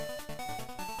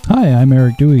Hi, I'm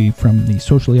Eric Dewey from the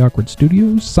Socially Awkward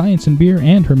Studios, Science and Beer,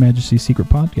 and Her Majesty's Secret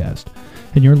Podcast,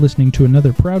 and you're listening to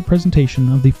another proud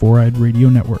presentation of the Four-Eyed Radio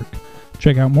Network.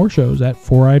 Check out more shows at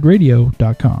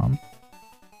foureyedradio.com.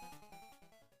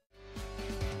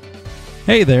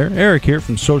 Hey there, Eric here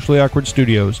from Socially Awkward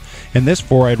Studios, and this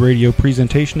Four-Eyed Radio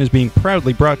presentation is being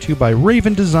proudly brought to you by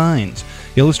Raven Designs,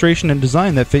 illustration and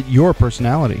design that fit your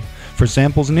personality. For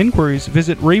samples and inquiries,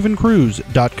 visit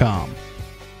ravencruise.com.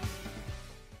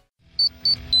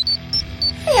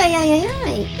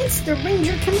 Hey, it's the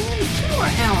Ranger Command Power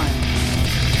Hour.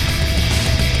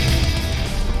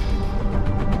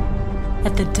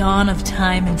 At the dawn of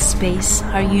time and space,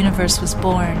 our universe was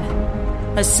born.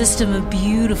 A system of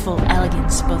beautiful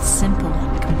elegance, both simple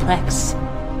and complex.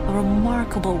 A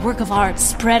remarkable work of art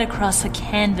spread across a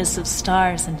canvas of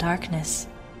stars and darkness.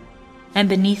 And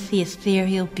beneath the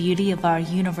ethereal beauty of our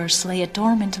universe lay a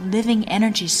dormant living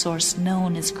energy source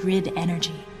known as grid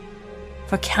energy.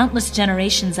 For countless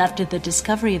generations after the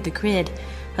discovery of the grid,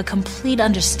 a complete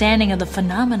understanding of the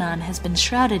phenomenon has been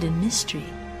shrouded in mystery.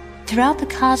 Throughout the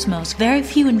cosmos, very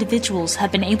few individuals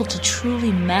have been able to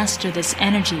truly master this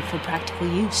energy for practical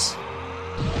use.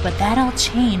 But that all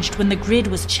changed when the grid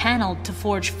was channeled to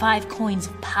forge 5 coins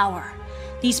of power.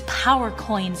 These power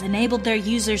coins enabled their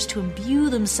users to imbue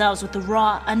themselves with the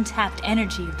raw, untapped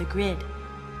energy of the grid.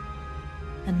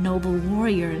 A noble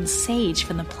warrior and sage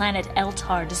from the planet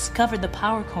Eltar discovered the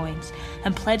power coins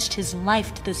and pledged his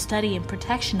life to the study and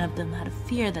protection of them out of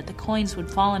fear that the coins would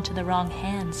fall into the wrong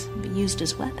hands and be used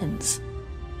as weapons.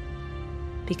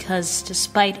 Because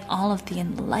despite all of the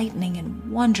enlightening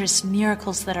and wondrous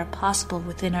miracles that are possible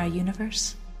within our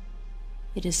universe,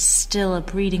 it is still a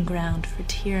breeding ground for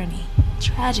tyranny,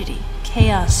 tragedy,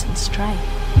 chaos, and strife.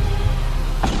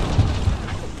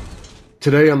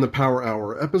 Today on the Power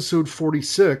Hour, episode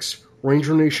 46,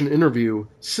 Ranger Nation interview,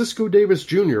 Cisco Davis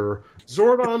Jr.,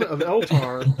 Zordon of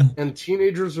Eltar, and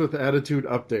Teenagers with Attitude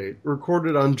update,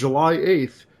 recorded on July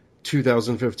 8th,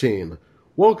 2015.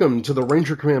 Welcome to the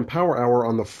Ranger Command Power Hour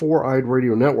on the Four-Eyed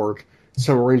Radio Network.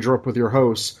 Summer Ranger up with your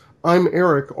hosts. I'm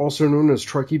Eric, also known as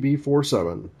Trekkie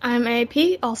B47. I'm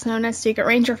AP, also known as Secret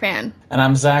Ranger Fan. And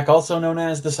I'm Zach, also known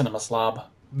as the Cinema Slob.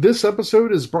 This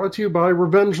episode is brought to you by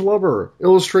Revenge Lover,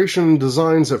 illustration and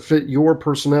designs that fit your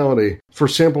personality. For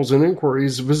samples and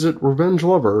inquiries, visit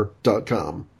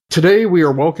revengelover.com. Today we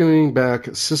are welcoming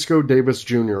back Cisco Davis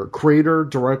Jr., creator,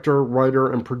 director, writer,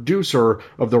 and producer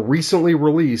of the recently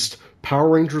released Power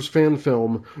Rangers fan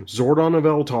film Zordon of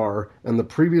Eltar and the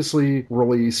previously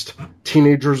released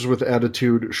Teenagers with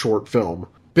Attitude short film.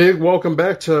 Big welcome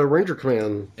back to Ranger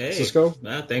Command, hey, Cisco.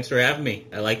 Thanks for having me.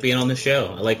 I like being on the show.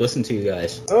 I like listening to you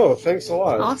guys. Oh, thanks a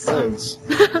lot. Awesome. Thanks.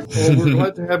 Well, we're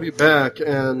glad to have you back,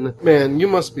 and man, you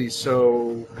must be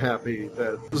so happy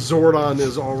that Zordon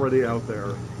is already out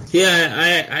there. Yeah,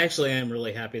 I actually am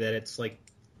really happy that it's like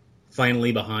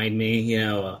finally behind me. You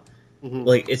know,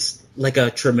 like it's like a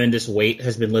tremendous weight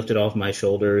has been lifted off my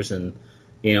shoulders, and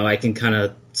you know, I can kind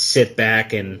of sit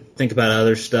back and think about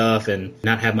other stuff and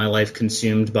not have my life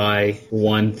consumed by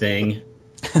one thing,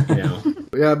 you know.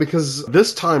 Yeah, because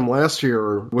this time last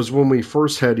year was when we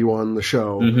first had you on the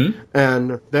show,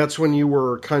 and that's when you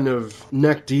were kind of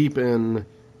neck deep in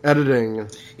editing.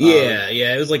 Yeah,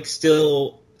 it was like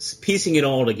still piecing it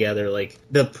all together. Like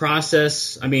the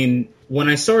process, I mean, when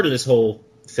I started this whole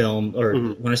film, or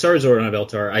when I started Zordon of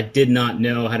Eltar, I did not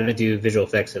know how to do visual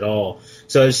effects at all.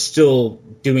 So I was still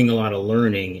doing a lot of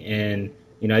learning, and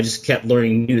you know, I just kept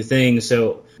learning new things.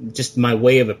 So just my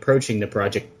way of approaching the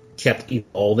project kept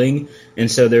evolving, and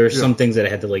so there were some things that I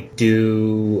had to like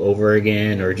do over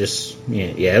again, or just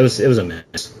it was a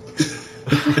mess.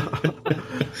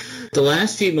 The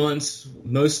last few months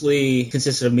mostly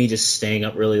consisted of me just staying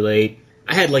up really late.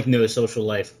 I had like no social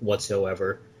life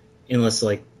whatsoever, unless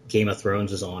like Game of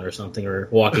Thrones was on or something, or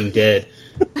Walking Dead.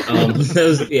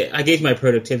 I gauge my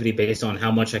productivity based on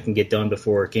how much I can get done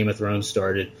before Game of Thrones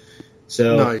started.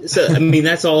 So I mean,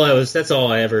 that's all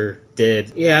I ever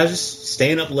did. Yeah, I was just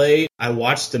staying up late. I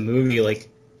watched the movie like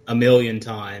a million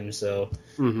times, so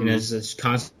you know, just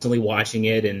constantly watching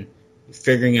it and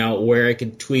figuring out where I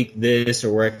could tweak this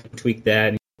or where I could tweak that.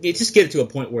 And it just get it to a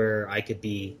point where I could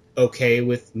be okay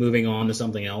with moving on to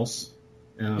something else.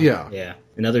 Yeah.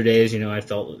 And other days, you know, I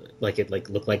felt like it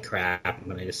looked like crap,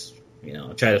 and I just, you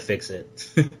know, try to fix it.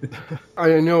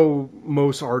 I know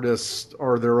most artists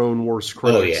are their own worst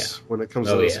critics when it comes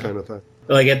to this kind of thing.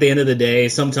 Like at the end of the day,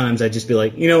 sometimes I just be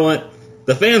like, you know what,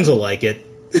 the fans will like it.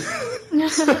 And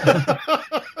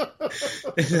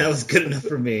that was good enough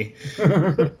for me.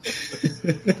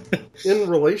 In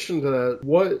relation to that,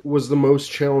 what was the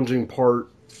most challenging part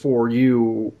for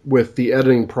you with the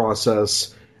editing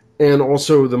process? and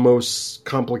also the most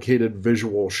complicated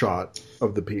visual shot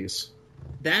of the piece?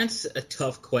 That's a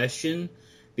tough question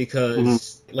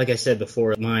because, like I said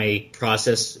before, my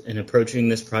process in approaching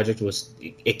this project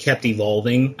it kept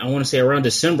evolving. I want to say around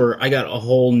December, I got a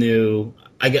whole new...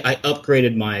 I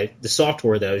upgraded the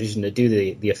software that I was using to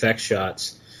do the effect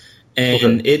shots,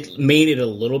 and it made it a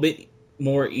little bit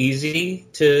more easy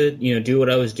to do what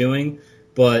I was doing,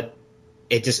 but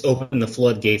it just opened the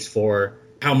floodgates for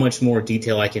how much more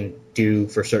detail I can do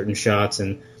for certain shots.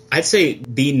 And I'd say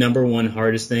the number one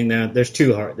hardest thing there's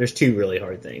two really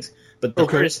hard things, but the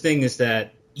hardest thing is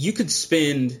that you could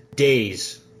spend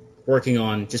days working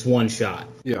on just one shot.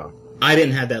 Yeah. I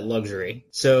didn't have that luxury.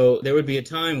 So there would be a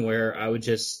time where I would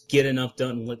just get enough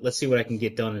done. Let's see what I can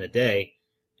get done in a day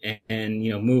and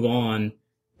move on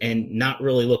and not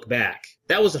really look back.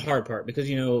 That was the hard part because,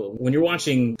 when you're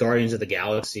watching Guardians of the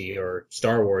Galaxy or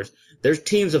Star Wars, there's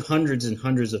teams of hundreds and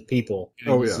hundreds of people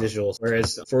doing these visuals.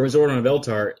 Whereas for Zordon of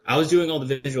Eltar, I was doing all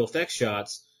the visual effects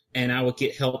shots and I would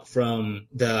get help from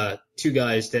the two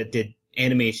guys that did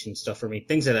animation stuff for me,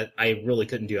 things that I really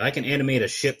couldn't do. I can animate a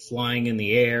ship flying in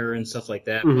the air and stuff like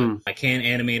that, but I can't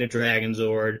animate a Dragon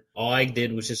Zord. All I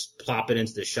did was just plop it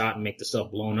into the shot and make the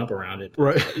stuff blown up around it.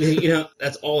 Right.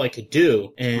 That's all I could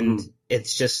do, and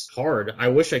it's just hard. I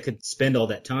wish I could spend all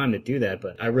that time to do that,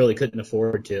 but I really couldn't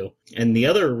afford to. And the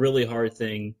other really hard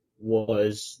thing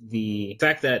was the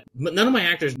fact that none of my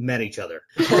actors met each other.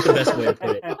 That's the best way to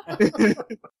put it.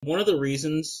 One of the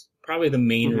reasons, probably the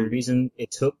main reason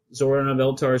it took Zordon of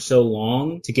Eltar so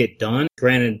long to get done,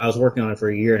 granted, I was working on it for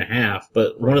a year and a half,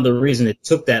 but one of the reasons it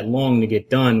took that long to get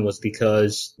done was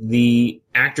because the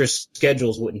actors'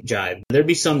 schedules wouldn't jive. There'd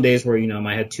be some days where, I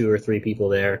might have 2 or 3 people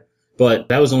there, but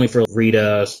that was only for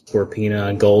Rita, Scorpina,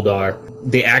 and Goldar.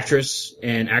 The actress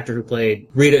and actor who played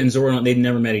Rita and Zordon, they'd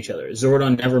never met each other.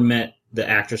 Zordon never met the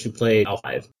actress who played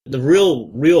L5. The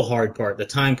real hard part, the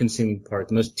time-consuming part,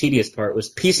 the most tedious part was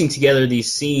piecing together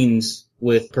these scenes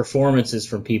with performances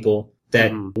from people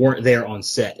that weren't there on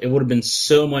set. It would have been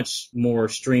so much more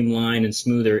streamlined and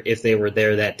smoother if they were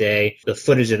there that day. The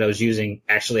footage that I was using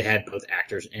actually had both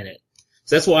actors in it.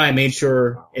 So that's why I made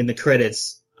sure in the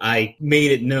credits I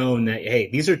made it known that, hey,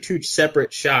 these are 2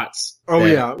 separate shots. Oh,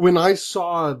 yeah. When I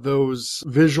saw those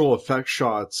visual effect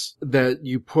shots that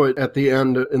you put at the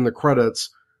end in the credits,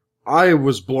 I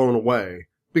was blown away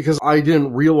because I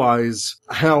didn't realize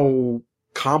how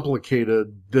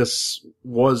complicated this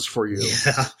was for you.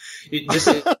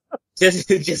 Yeah. Just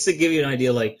to give you an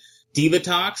idea, like,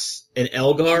 Divatox and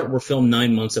Elgar were filmed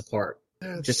 9 months apart.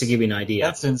 Just to give you an idea.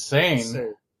 That's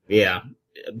insane. Yeah.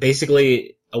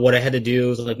 Basically, what I had to do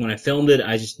was, like, when I filmed it,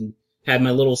 I just had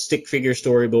my little stick figure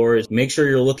storyboards. Make sure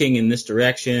you're looking in this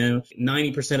direction.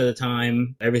 90% of the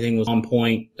time, everything was on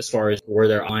point as far as where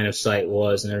their line of sight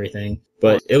was and everything.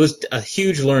 But it was a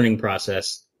huge learning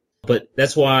process. But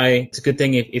that's why it's a good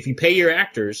thing if you pay your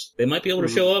actors, they might be able to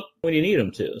show up when you need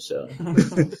them to. So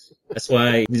that's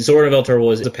why Zordon of Eltar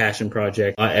was a passion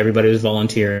project. Everybody was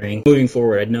volunteering. Moving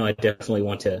forward, I know I definitely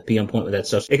want to be on point with that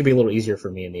stuff. It could be a little easier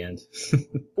for me in the end.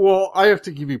 Well, I have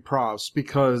to give you props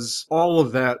because all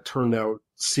of that turned out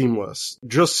seamless.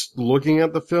 Just looking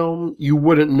at the film, you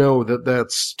wouldn't know that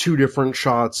that's 2 different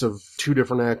shots of 2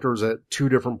 different actors at 2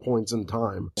 different points in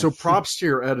time. So props to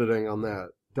your editing on that.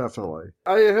 Definitely.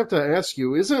 I have to ask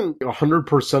you, isn't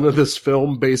 100% of this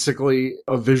film basically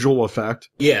a visual effect?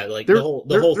 Yeah, like the whole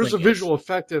thing. There's a visual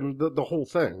effect in the whole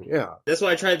thing, yeah. That's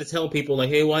why I tried to tell people, like,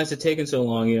 hey, why is it taking so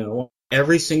long?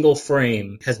 Every single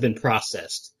frame has been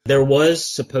processed. There was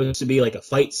supposed to be, like, a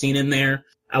fight scene in there.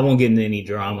 I won't get into any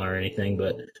drama or anything,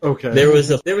 but there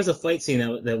was a fight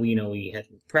scene that we had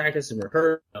to practice and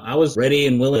rehearse. I was ready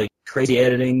and willing. Crazy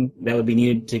editing that would be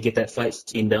needed to get that fight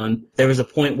scene done. There was a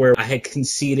point where I had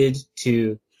conceded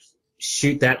to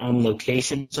shoot that on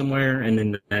location somewhere, and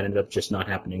then that ended up just not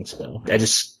happening. So I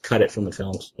just cut it from the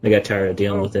films. I got tired of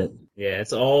dealing with it. Yeah,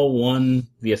 it's all one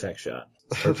VFX shot.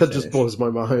 That just blows my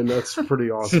mind. That's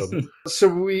pretty awesome. So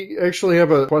we actually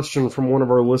have a question from one of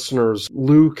our listeners,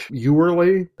 Luke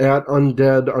Ewerly at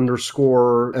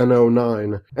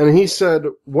undead_N09. And he said,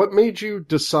 what made you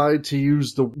decide to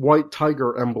use the white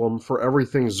tiger emblem for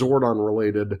everything Zordon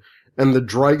related and the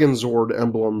Dragon Zord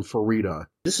emblem for Rita?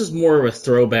 This is more of a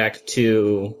throwback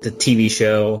to the TV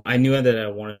show. I knew that I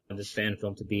wanted this fan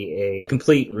film to be a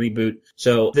complete reboot.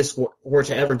 So if this were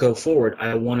to ever go forward,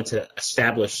 I wanted to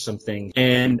establish something.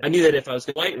 And I knew that if I was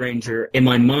the White Ranger, in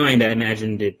my mind, I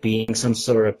imagined it being some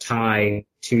sort of tie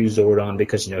to Zordon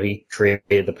because, he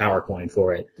created the power coin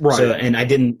for it. Right. So, and I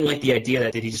didn't like the idea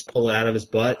that did he just pull it out of his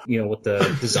butt, what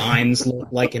the designs look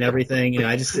like and everything.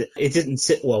 It didn't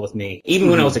sit well with me. Even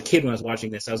when I was a kid, when I was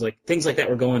watching this, I was like, things like that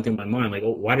were going through my mind. Like,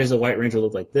 oh, why does the White Ranger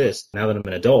look like this? Now that I'm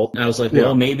an adult, I was like,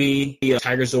 well, maybe the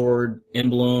Tiger Zord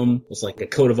emblem was like a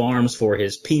coat of arms for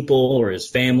his people or his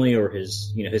family or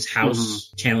his, his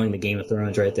house, channeling the Game of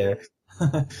Thrones right there.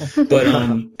 But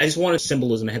I just wanted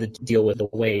symbolism I had to deal with the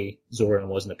way Zordon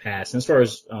was in the past. And as far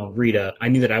as Rita, I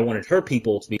knew that I wanted her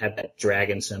people to have that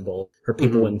dragon symbol. Her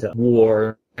people into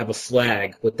war have a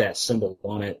flag with that symbol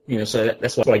on it. So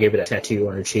that's why I gave her that tattoo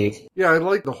on her cheek. Yeah, I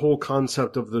like the whole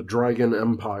concept of the Dragon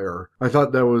Empire. I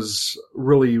thought that was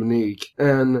really unique.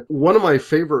 And one of my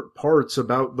favorite parts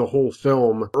about the whole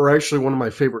film, or actually one of my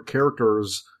favorite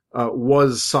characters,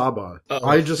 was Saba.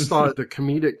 I just thought the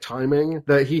comedic timing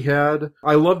that he had,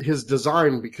 I loved his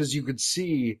design because you could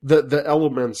see the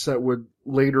elements that would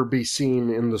later be seen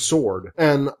in the sword.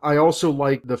 And I also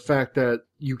liked the fact that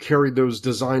you carried those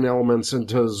design elements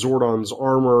into Zordon's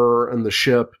armor and the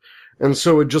ship. And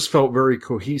so it just felt very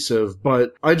cohesive,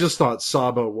 but I just thought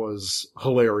Saba was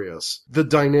hilarious. The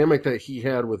dynamic that he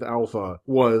had with Alpha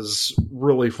was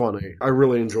really funny. I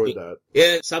really enjoyed that.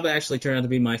 Yeah, Saba actually turned out to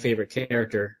be my favorite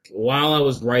character. While I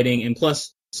was writing, and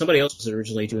plus somebody else was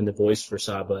originally doing the voice for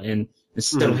Saba, and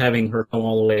instead of having her come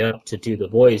all the way up to do the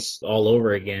voice all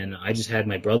over again, I just had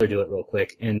my brother do it real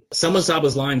quick. And some of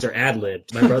Saba's lines are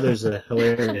ad-libbed. My brother's a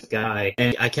hilarious guy,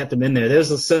 and I kept him in there.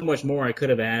 There's so much more I could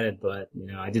have added, but,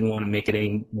 I didn't want to make it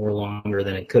any more longer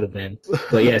than it could have been.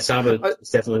 But yeah, Saba is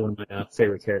definitely one of my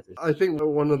favorite characters. I think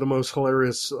one of the most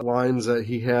hilarious lines that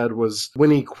he had was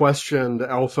when he questioned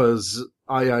Alpha's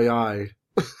I.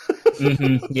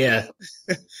 Yeah.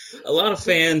 A lot of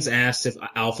fans asked if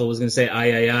Alpha was going to say I,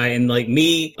 and like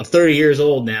me, I'm 30 years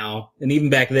old now, and even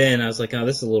back then I was like, oh,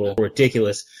 this is a little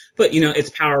ridiculous. But, it's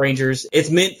Power Rangers. It's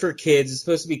meant for kids. It's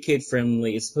supposed to be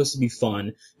kid-friendly. It's supposed to be fun.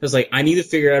 I was like, I need to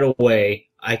figure out a way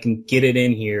I can get it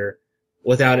in here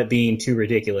without it being too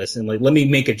ridiculous, and like, let me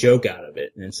make a joke out of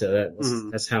it. And so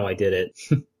that's how I did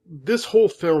it. This whole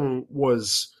film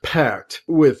was packed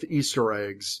with Easter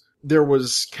eggs. There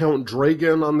was Count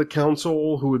Dragon on the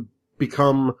council, who would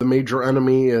become the major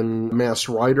enemy in Masked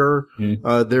Rider.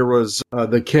 There was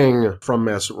the King from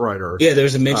Masked Rider. Yeah,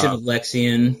 there's a mention of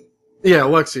Lexian. Yeah,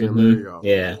 Lexian, there you go.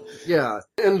 Yeah. Yeah,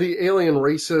 and the alien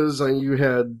races, you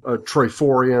had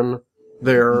Triforian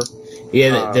there.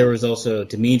 Yeah, there was also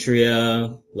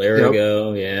Demetria,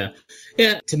 Larigo,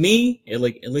 Yeah, to me, at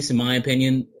least in my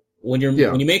opinion, when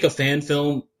you make a fan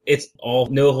film, it's all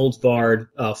no holds barred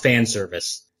fan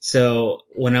service. So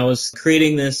when I was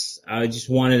creating this, I just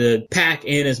wanted to pack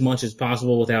in as much as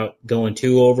possible without going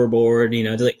too overboard.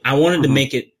 I wanted to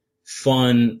make it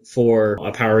fun for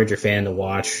a Power Ranger fan to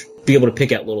watch, be able to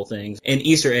pick out little things. And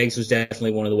Easter eggs was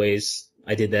definitely one of the ways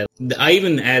I did that. I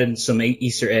even added some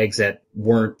Easter eggs that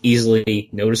weren't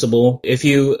easily noticeable. If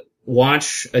you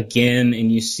watch again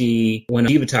and you see when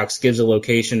Divatox gives a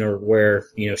location or where,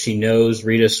 she knows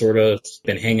Rita's sort of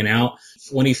been hanging out,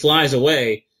 when he flies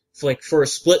away, for a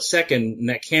split second in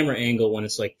that camera angle when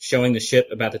it's like showing the ship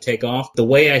about to take off, the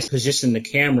way I position the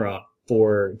camera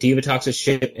for Divatox's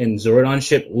ship and Zordon's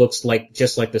ship looks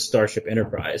just like the Starship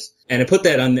Enterprise. And I put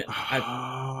that on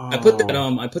I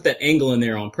put that angle in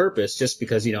there on purpose just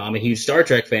because, I'm a huge Star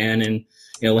Trek fan and,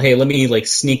 hey, let me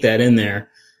sneak that in there.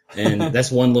 And that's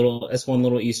one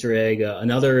little Easter egg.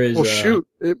 Another is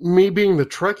me being the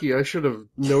Trekkie, I should have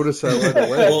noticed that right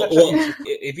away. well,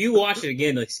 if you watch it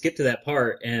again, skip to that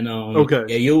part, and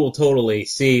you will totally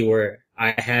see where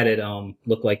I had it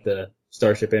look like the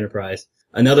Starship Enterprise.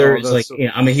 Another is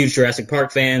I'm a huge Jurassic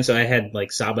Park fan, so I had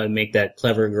Saba make that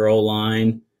clever girl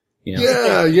line.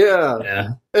 Yeah.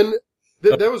 And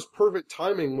that was perfect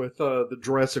timing with the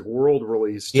Jurassic World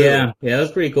release too. Yeah, that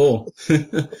was pretty cool.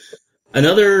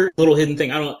 Another little hidden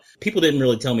thing, people didn't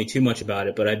really tell me too much about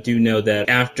it, but I do know that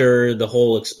after the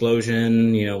whole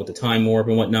explosion, with the time warp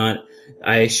and whatnot,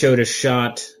 I showed a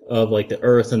shot of the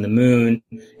Earth and the moon,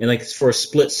 and for a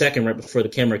split second right before the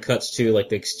camera cuts to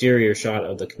the exterior shot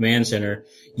of the command center,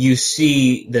 you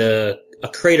see a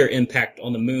crater impact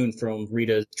on the moon from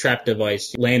Rita's trap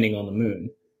device landing on the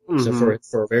moon. So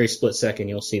for a very split second,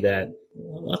 you'll see that.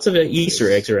 Lots of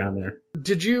Easter eggs around there.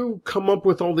 Did you come up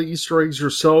with all the Easter eggs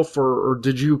yourself, or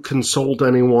did you consult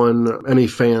anyone, any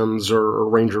fans or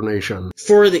Ranger Nation?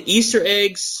 For the Easter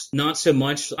eggs, not so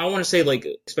much. I want to say,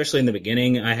 especially in the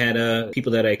beginning, I had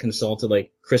people that I consulted,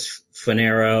 like Chris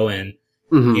Fanero and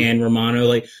Ann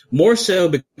Romano, more so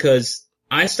because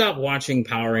I stopped watching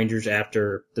Power Rangers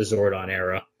after the Zordon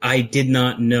era. I did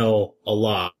not know a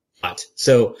lot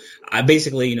So I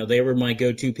basically, they were my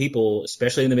go-to people,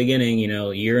 especially in the beginning,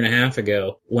 a year and a half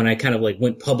ago, when I kind of like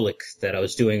went public that I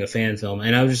was doing a fan film,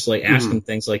 and I was just like asking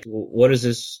things like, what does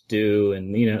this do?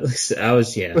 And, I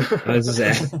was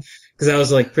just because I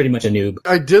was like pretty much a noob.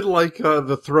 I did like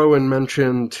the throw-in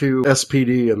mention to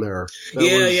SPD in there.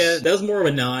 That was more of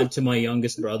a nod to my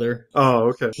youngest brother. Oh,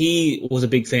 okay. He was a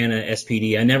big fan of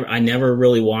SPD. I never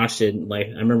really watched it. Like,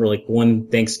 I remember like one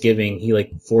Thanksgiving, he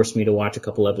like forced me to watch a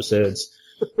couple episodes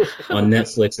on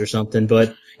Netflix or something.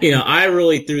 But, I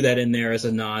really threw that in there as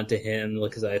a nod to him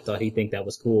because I thought he'd think that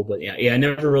was cool. But yeah, I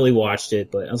never really watched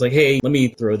it. But I was like, hey, let me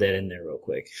throw that in there real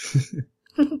quick.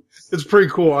 It's pretty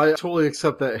cool. I totally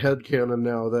accept that headcanon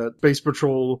now that Space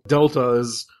Patrol Delta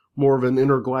is more of an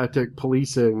intergalactic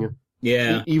policing.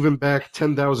 Yeah. Even back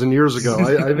 10,000 years ago.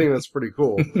 I think that's pretty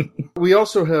cool. We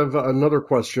also have another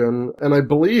question, and I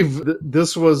believe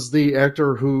this was the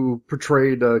actor who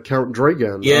portrayed Count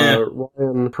Dragan,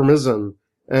 Ryan Permizan.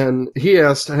 And he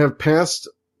asked, have past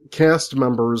cast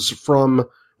members from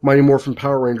Mighty Morphin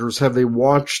Power Rangers, have they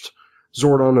watched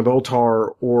Zordon of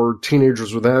Eltar or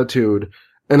Teenagers with Attitude?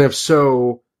 And if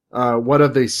so, what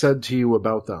have they said to you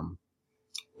about them?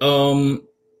 The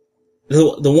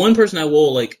one person I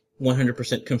will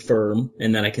 100% confirm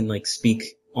and that I can speak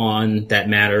on that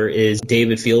matter is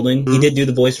David Fielding. He did do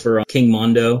the voice for King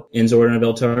Mondo in Zordon of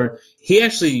Eltar. He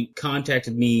actually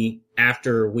contacted me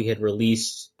after we had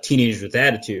released Teenagers with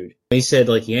Attitude. He said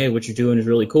hey, what you're doing is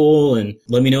really cool, and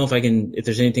let me know if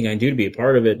there's anything I can do to be a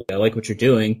part of it. I like what you're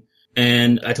doing.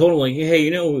 And I told him hey,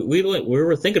 we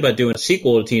were thinking about doing a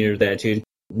sequel to Teenagers with Attitude.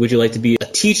 Would you like to be a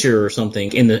teacher or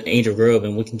something in the Angel Grove,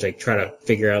 and we can try to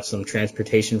figure out some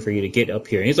transportation for you to get up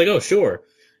here? And he's like, oh, sure.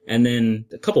 And then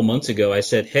a couple months ago, I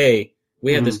said, hey,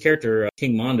 we have this character,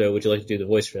 King Mondo. Would you like to do the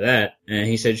voice for that? And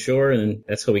he said, sure. And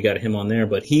that's how we got him on there.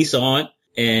 But he saw it,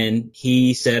 and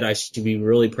he said I should be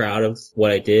really proud of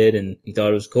what I did, and he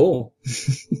thought it was cool.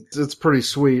 It's pretty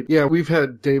sweet. Yeah, we've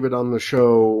had David on the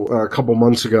show a couple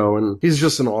months ago, and he's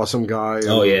just an awesome guy.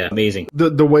 Oh, yeah, amazing.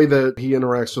 The way that he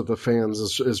interacts with the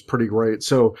fans is pretty great.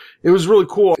 So it was really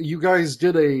cool. You guys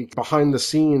did a behind the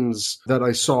scenes that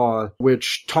I saw,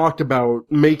 which talked about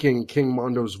making King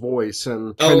Mondo's voice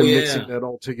and kind of mixing that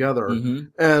all together.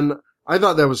 And I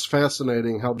thought that was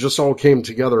fascinating how it just all came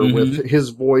together with his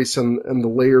voice and the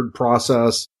layered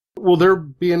process. Will there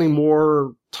be any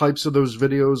more types of those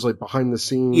videos, behind the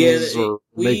scenes or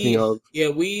making of? Yeah,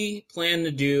 we plan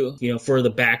to do, for the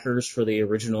backers for the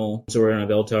original Zordon of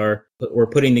Eltar, but we're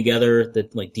putting together the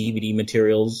DVD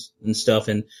materials and stuff,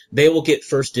 and they will get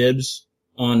first dibs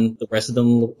on the rest of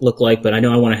them look like, but I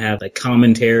know I want to have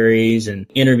commentaries and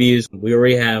interviews. We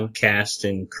already have cast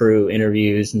and crew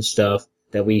interviews and stuff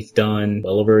that we've done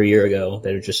well over a year ago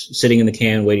that are just sitting in the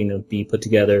can waiting to be put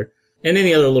together. And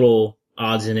any other little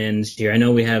odds and ends here. I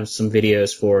know we have some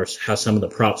videos for how some of the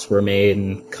props were made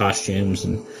and costumes,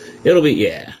 and it'll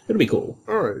be cool.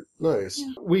 All right, nice.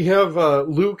 Yeah. We have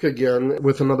Luke again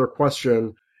with another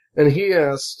question. And he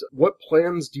asked, what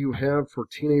plans do you have for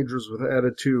Teenagers with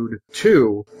Attitude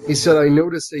 2? He said, I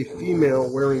noticed a female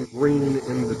wearing green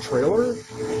in the trailer.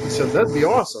 He said, that'd be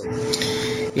awesome.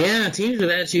 Yeah, Teenagers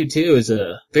with Attitude 2 is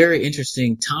a very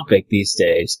interesting topic these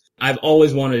days. I've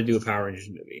always wanted to do a Power Rangers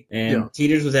movie. And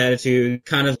Teenagers with Attitude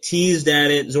kind of teased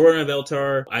at it. Zordon of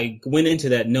Eltar, I went into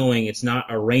that knowing it's not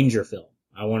a Ranger film.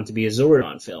 I want it to be a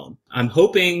Zordon film. I'm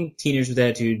hoping Teenagers with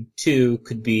Attitude 2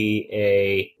 could be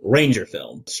a Ranger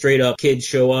film. Straight up, kids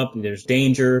show up and there's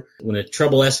danger. When the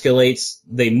trouble escalates,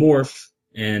 they morph.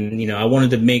 And, I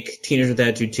wanted to make Teenagers with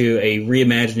Attitude 2 a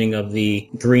reimagining of the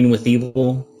Green with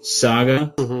Evil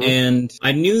saga. And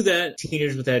I knew that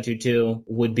Teenagers with Attitude 2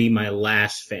 would be my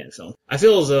last fan film. I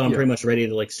feel as though I'm pretty much ready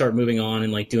to start moving on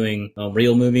and doing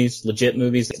real movies, legit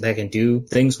movies that I can do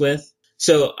things with.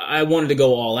 So I wanted to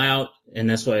go all out, and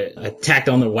that's why I tacked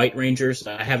on the White Rangers.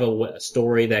 I have a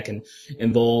story that can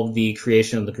involve the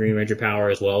creation of the Green Ranger power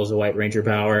as well as the White Ranger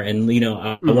power. And,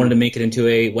 I wanted to make it into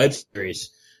a web series.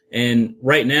 And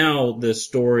right now, the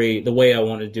story, the way I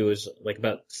want to do is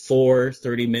about 4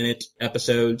 30-minute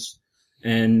episodes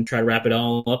and try to wrap it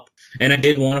all up. And I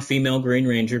did want a female Green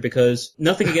Ranger because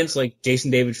nothing against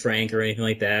Jason David Frank or anything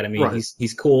like that. I mean,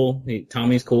 he's cool.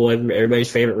 Tommy's cool.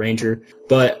 Everybody's favorite Ranger.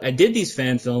 But I did these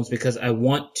fan films because I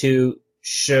want to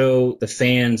show the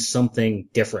fans something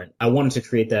different. I wanted to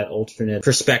create that alternate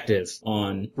perspective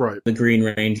on the Green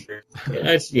Ranger.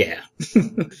 Yeah.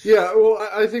 Yeah, well,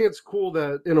 I think it's cool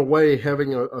that, in a way,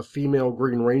 having a female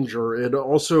Green Ranger, it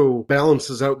also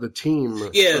balances out the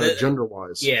team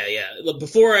gender-wise. Yeah.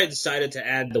 Before I decided to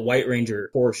add the White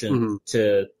Ranger portion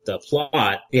to the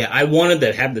plot, I wanted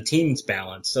to have the teams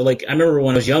balanced. So, like, I remember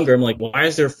when I was younger, I'm like, why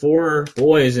is there 4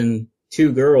 boys and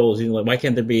 2 girls? You know, like, why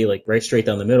can't there be, like, right straight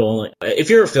down the middle? Like, if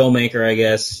you're a filmmaker, I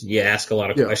guess you ask a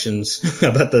lot of questions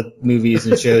about the movies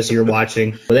and shows you're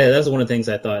watching. But that's one of the things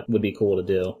I thought would be cool to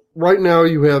do. Right now,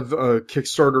 you have a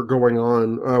Kickstarter going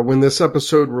on. When this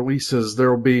episode releases, there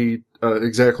will be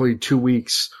exactly 2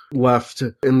 weeks left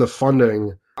in the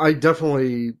funding. I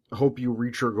definitely hope you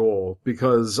reach your goal,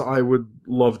 because I would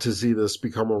love to see this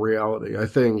become a reality. I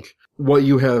think what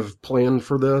you have planned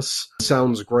for this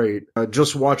sounds great.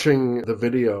 Just watching the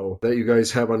video that you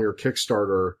guys have on your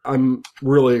Kickstarter, I'm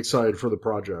really excited for the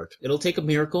project. It'll take a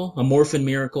miracle, a morphin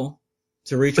miracle,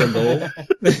 to reach our goal.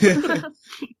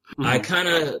 I kind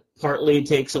of partly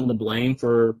take some of the blame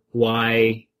for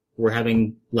why we're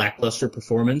having lackluster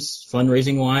performance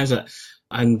fundraising-wise.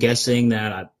 I'm guessing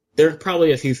that there are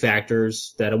probably a few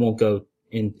factors that I won't go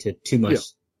into too much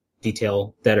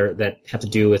detail that have to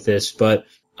do with this, but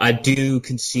I do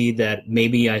concede that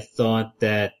maybe I thought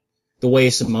that the way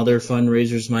some other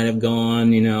fundraisers might have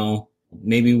gone, you know,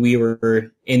 maybe we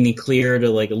were in the clear to,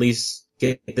 like, at least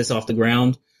get this off the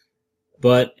ground.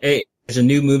 But hey, there's a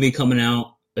new movie coming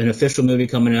out, an official movie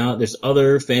coming out. There's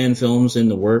other fan films in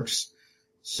the works.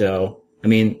 So, I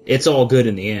mean, it's all good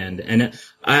in the end. And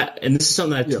this is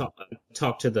something I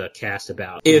talked to the cast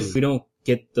about. If we don't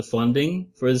get the funding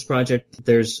for this project,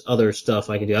 there's other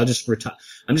stuff I can do. I'm just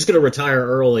going to retire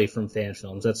early from fan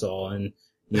films. That's all. And,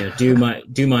 you know, do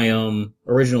my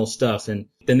original stuff. And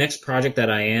the next project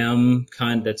that I am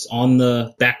that's on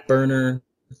the back burner,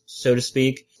 so to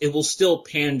speak, it will still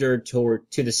pander to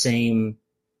the same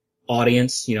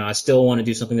audience. You know, I still want to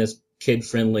do something that's kid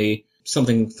friendly,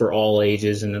 something for all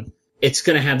ages, and it's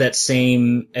going to have that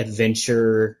same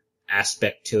adventure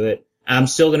aspect to it. I'm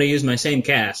still going to use my same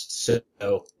cast, so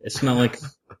it's not like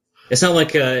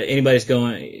anybody's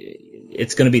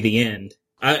it's going to be the end.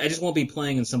 I just won't be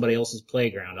playing in somebody else's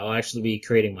playground. I'll actually be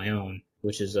creating my own,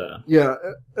 which is Yeah,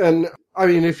 and I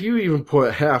mean, if you even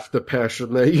put half the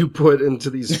passion that you put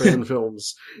into these fan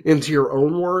films into your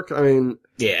own work, I mean,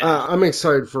 I'm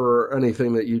excited for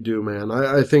anything that you do, man.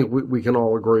 I think we can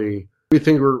all agree. We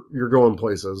think you're going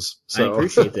places. So. I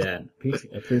appreciate that. I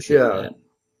appreciate that.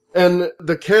 And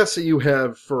the cast that you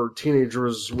have for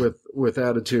Teenagers with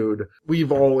Attitude,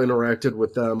 we've all interacted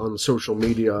with them on social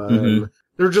media, and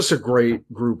they're just a great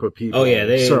group of people. Oh yeah,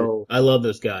 I love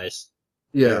those guys.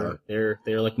 Yeah, they're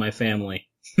like my family.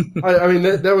 I mean,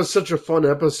 that was such a fun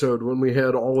episode when we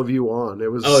had all of you on.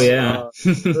 It was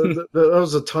that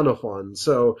was a ton of fun.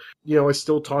 So, you know, I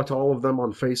still talk to all of them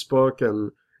on Facebook,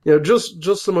 and you know,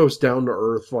 just the most down to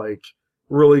earth, like,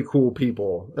 really cool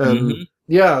people. And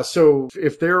yeah, so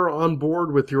if they're on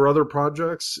board with your other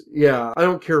projects, I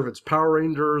don't care if it's Power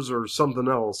Rangers or something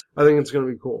else. I think it's going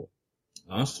to be cool.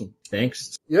 Awesome.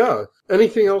 Thanks. Yeah.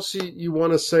 Anything else you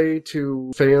want to say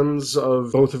to fans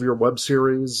of both of your web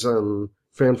series and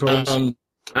fan films?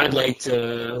 I'd like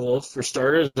to, for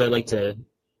starters, I'd like to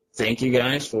thank you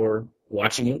guys for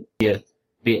watching it.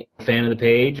 Be a fan of the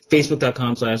page.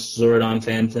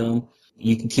 Facebook.com/ZordonFanFilm.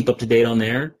 You can keep up to date on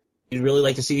there. If you'd really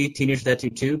like to see Teenage Tattoo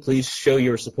 2, please show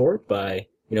your support by,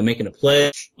 you know, making a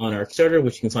pledge on our Kickstarter,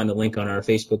 which you can find the link on our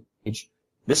Facebook page.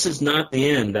 This is not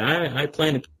the end. I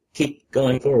plan to keep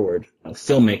going forward,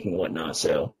 filmmaking and whatnot,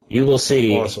 so you will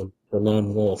see the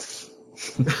Lone Wolf.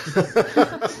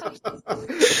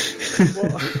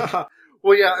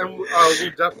 Well, yeah, and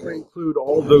we'll definitely include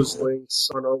all those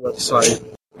links on our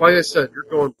website. Like I said, you're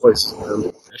going places,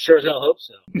 man. I sure as hell hope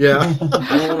so. Yeah.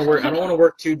 I don't want to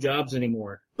work 2 jobs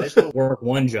anymore. I just want to work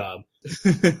 1 job.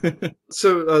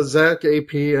 So, Zach,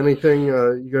 AP, anything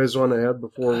you guys want to add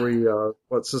before we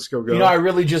let Cisco go? You know, I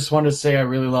really just want to say I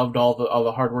really loved all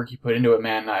the hard work you put into it,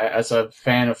 man. As a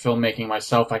fan of filmmaking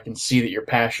myself, I can see that your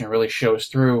passion really shows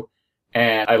through.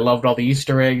 And I loved all the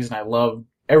Easter eggs, and I loved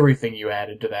everything you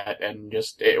added to that, and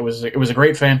just it was a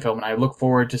great fan film, and I look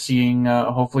forward to seeing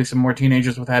hopefully some more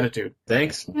Teenagers with Attitude.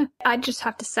 Thanks. I just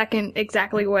have to second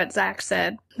exactly what Zach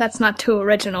said. That's not too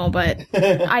original, but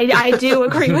I do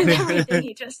agree with everything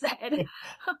he just said.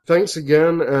 Thanks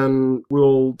again, and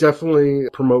we'll definitely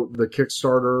promote the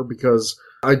Kickstarter, because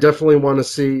I definitely want to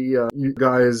see you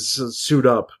guys suit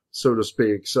up, so to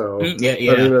speak. So I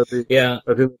think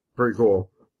that's pretty cool.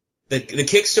 The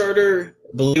Kickstarter,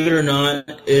 believe it or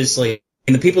not, is like,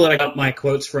 and the people that I got my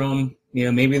quotes from,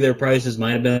 maybe their prices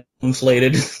might have been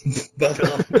inflated, but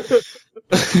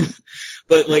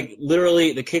but like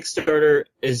literally the Kickstarter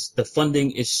the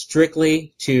funding is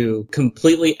strictly to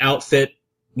completely outfit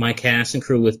my cast and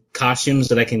crew with costumes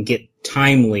that I can get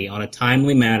on a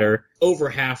timely matter. Over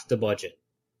half the budget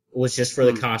was just for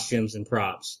the costumes and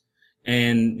props.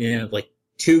 And, like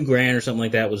 $2,000 or something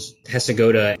like that has to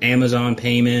go to Amazon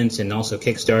payments and also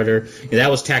Kickstarter. And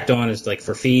that was tacked on as like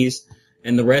for fees.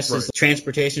 And the rest is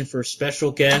transportation for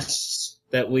special guests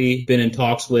that we've been in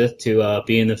talks with to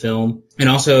be in the film, and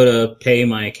also to pay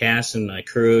my cast and my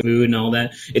crew, food and all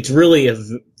that. It's really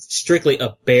strictly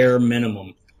a bare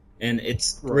minimum. And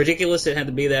it's ridiculous it had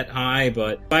to be that high,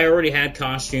 but if I already had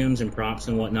costumes and props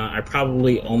and whatnot, I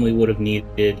probably only would have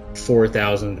needed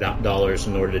 $4,000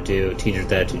 in order to do Teenage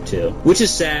Tattoo 2. Which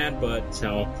is sad, but it's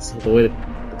the way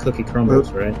the cookie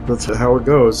crumbles, right? That's how it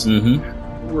goes.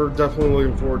 Mm-hmm. We're definitely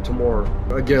looking forward to more.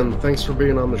 Again, thanks for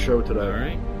being on the show today. All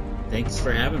right. Thanks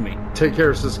for having me. Take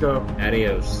care, Cisco.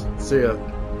 Adios. See ya.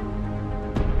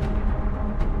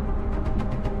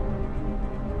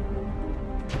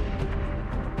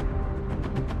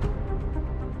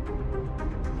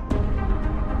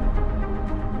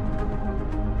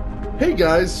 Hey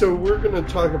guys, so we're going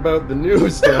to talk about the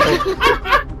news now.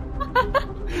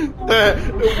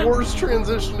 The worst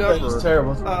transition ever. That was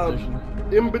terrible transition.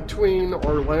 In between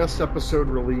our last episode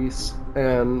release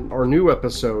and our new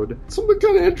episode, something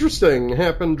kind of interesting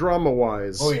happened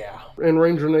drama-wise. Oh, yeah. In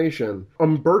Ranger Nation.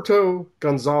 Humberto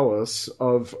Gonzalez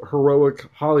of Heroic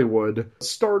Hollywood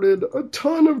started a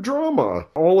ton of drama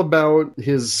all about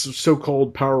his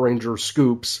so-called Power Ranger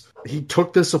scoops. He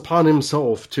took this upon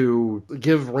himself to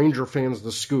give Ranger fans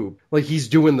the scoop. Like he's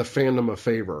doing the fandom a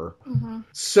favor. Mm-hmm.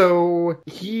 So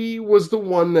he was the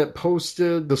one that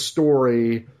posted the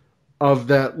story of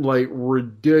that, like,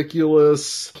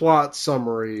 ridiculous plot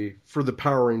summary for the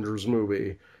Power Rangers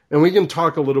movie. And we can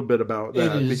talk a little bit about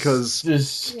that, because the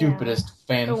stupidest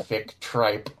fanfic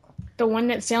tripe. The one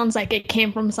that sounds like it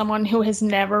came from someone who has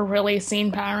never really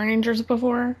seen Power Rangers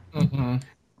before. Mm-hmm.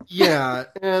 Yeah,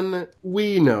 and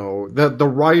we know that the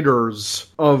writers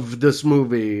of this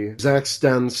movie, Zach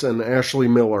Stentz and Ashley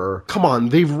Miller, come on,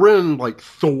 they've written, like,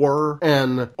 Thor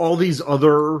and all these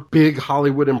other big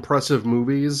Hollywood impressive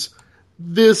movies.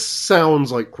 This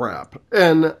sounds like crap.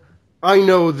 And I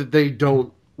know that they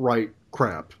don't write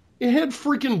crap. It had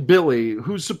freaking Billy,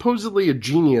 who's supposedly a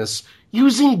genius,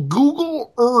 using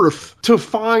Google Earth to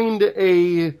find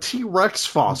a T-Rex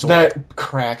fossil. That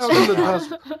cracks me up.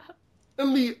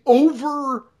 And the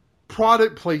over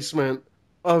product placement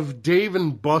of Dave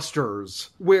and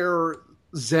Buster's, where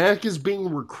Zach is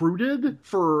being recruited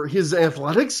for his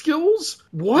athletic skills?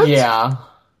 What? Yeah.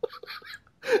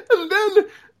 And then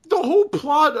the whole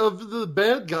plot of the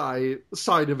bad guy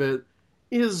side of it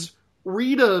is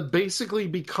Rita basically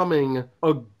becoming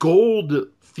a gold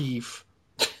thief,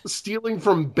 stealing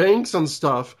from banks and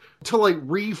stuff to, like,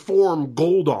 reform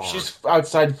Goldar. She's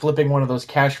outside flipping one of those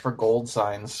cash for gold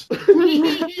signs.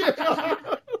 Yeah.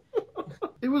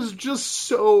 It was just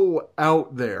so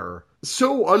out there.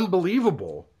 So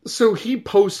unbelievable. So he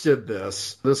posted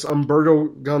this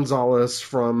Humberto Gonzalez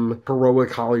from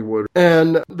Heroic Hollywood.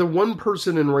 And the one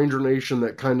person in Ranger Nation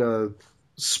that kind of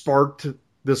sparked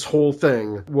this whole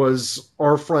thing was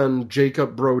our friend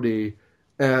Jacob Brody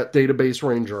at Database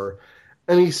Ranger.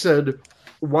 And he said,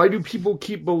 why do people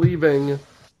keep believing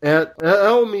at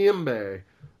El Miembe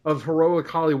of Heroic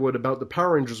Hollywood about the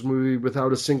Power Rangers movie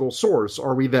without a single source?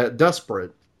 Are we that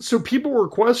desperate? So people were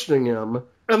questioning him,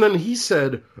 and then he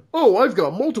said, oh, I've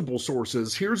got multiple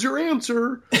sources. Here's your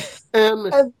answer.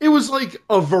 And it was like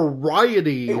a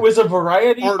variety. It was a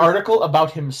variety article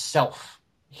about himself.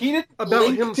 He didn't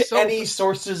link himself to any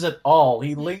sources at all.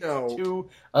 He linked to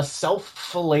a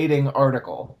self-filleting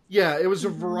article. Yeah, it was a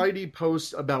variety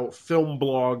post about film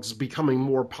blogs becoming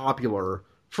more popular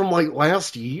from, like,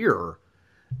 last year.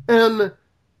 And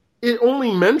it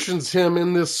only mentions him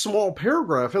in this small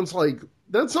paragraph, and it's like,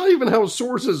 that's not even how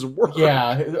sources work.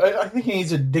 Yeah, I think he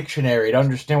needs a dictionary to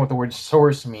understand what the word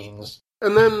source means.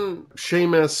 And then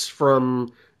Seamus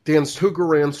from Dance Hooker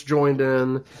Rants joined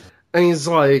in, and he's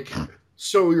like,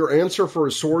 so your answer for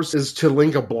a source is to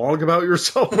link a blog about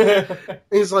yourself? And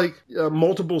he's like,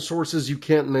 multiple sources you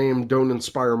can't name don't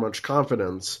inspire much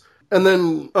confidence. And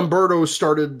then Humberto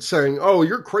started saying, oh,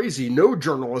 you're crazy. No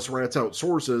journalist rats out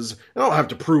sources. I don't have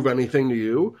to prove anything to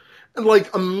you. And,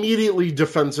 like, immediately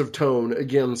defensive tone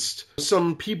against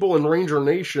some people in Ranger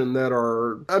Nation that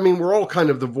are, I mean, we're all kind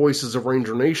of the voices of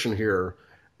Ranger Nation here.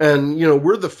 And, you know,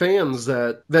 we're the fans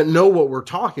that know what we're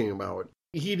talking about.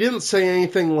 He didn't say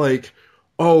anything like,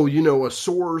 oh, a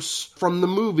source from the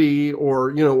movie, or,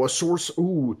 a source,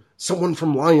 someone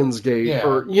from Lionsgate,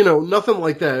 or, nothing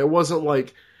like that. It wasn't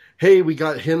like, hey, we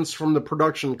got hints from the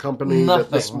production company.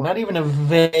 Nothing. Not even a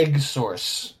vague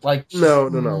source. Like, just no.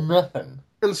 Nothing.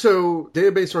 And so,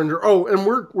 Database Ranger, and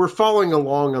we're following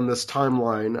along on this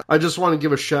timeline. I just want to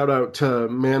give a shout out to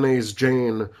Mayonnaise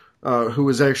Jane, who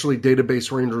is actually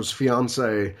Database Ranger's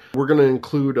fiance. We're going to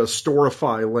include a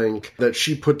Storify link that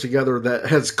she put together that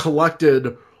has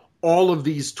collected all of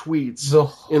these tweets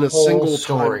in a single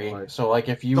story. Timeline. So, like,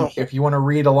 if you want to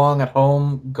read along at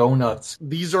home, go nuts.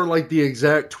 These are like the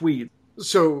exact tweet.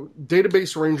 So,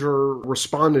 Database Ranger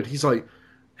responded. He's like,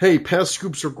 "Hey, past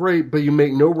scoops are great, but you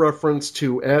make no reference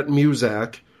to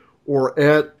 @Muzak or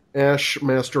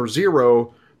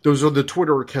 @AshMaster0. Those are the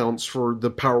Twitter accounts for the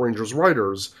Power Rangers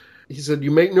writers." He said, "You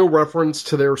make no reference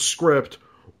to their script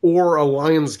or a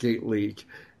Lionsgate leak."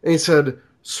 And he said,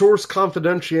 "Source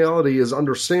confidentiality is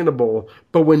understandable,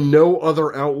 but when no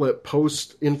other outlet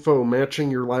posts info matching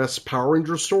your last Power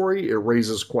Ranger story, it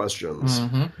raises questions."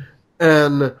 Mm-hmm.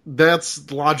 And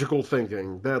that's logical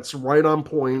thinking. That's right on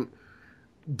point.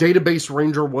 Database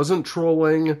Ranger wasn't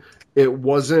trolling. It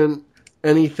wasn't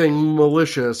anything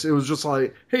malicious. It was just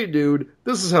like, hey, dude,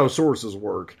 this is how sources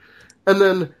work. And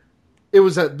then it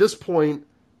was at this point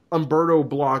Umberto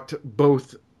blocked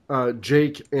both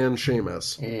Jake and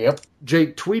Seamus. Yep.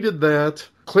 Jake tweeted that.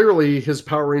 Clearly, his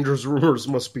Power Rangers rumors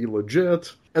must be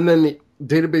legit. And then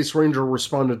Database Ranger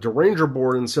responded to Ranger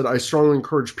Board and said, "I strongly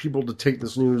encourage people to take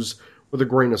this news with a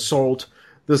grain of salt.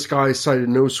 This guy cited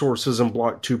no sources and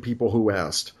blocked 2 people who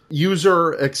asked."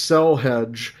 User Excel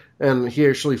Hedge, and he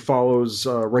actually follows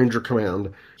Ranger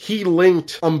Command, he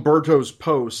linked Umberto's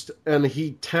post and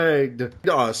he tagged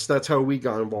us. That's how we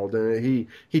got involved in it.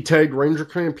 He tagged Ranger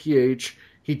Command PH,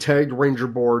 he tagged Ranger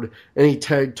Board, and he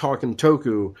tagged Talkin'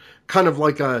 Toku. Kind of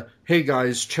like a, hey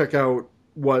guys, check out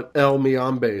what El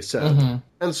Miambe said. Mm-hmm.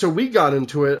 And so we got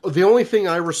into it. The only thing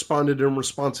I responded in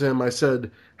response to him, I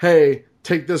said, hey,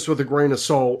 take this with a grain of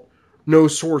salt. No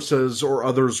sources or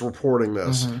others reporting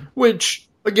this. Mm-hmm. Which,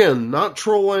 again, not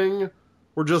trolling.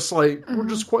 We're just like, we're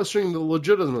just questioning the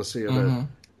legitimacy of it.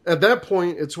 At that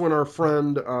point, it's when our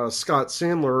friend Scott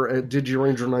Sandler at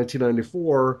DigiRanger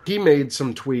 1994, he made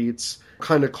some tweets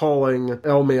kind of calling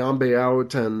El Miambe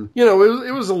out, and,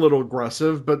 it was a little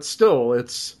aggressive, but still,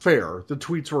 it's fair. The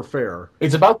tweets were fair.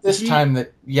 It's about this time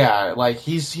that,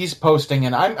 he's posting,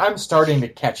 and I'm starting to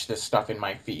catch this stuff in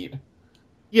my feed.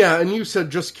 Yeah, and you said,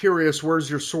 just curious, where's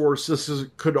your source?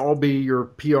 Could all be your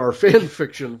PR fan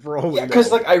fiction for all we know.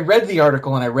 Because, I read the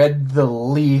article, and I read the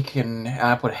leak, and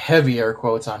I put heavy air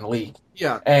quotes on leak.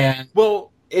 Yeah. And,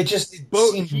 it just...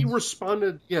 He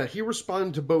responded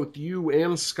to both you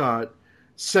and Scott,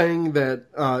 saying that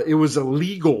it was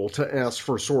illegal to ask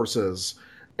for sources.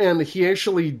 And he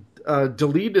actually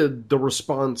deleted the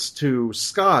response to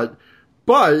Scott,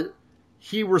 but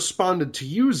he responded to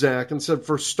you, Zach, and said,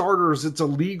 for starters, it's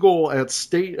illegal at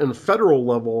state and federal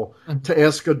level to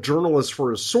ask a journalist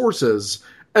for his sources.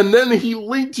 And then he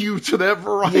linked you to that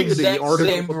Variety article. The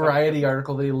same Variety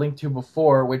article that he linked to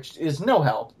before, which is no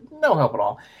help at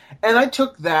all. And I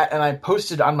took that and I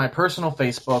posted on my personal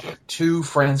Facebook to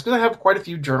friends, because I have quite a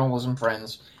few journalism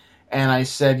friends, and I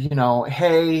said,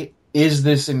 hey, is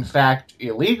this in fact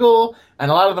illegal? And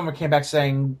a lot of them came back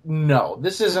saying, no,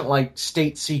 this isn't like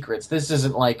state secrets. This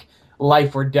isn't like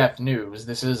life or death news.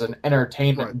 This is an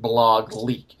entertainment blog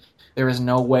leak. There is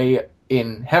no way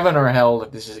in heaven or hell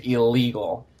that this is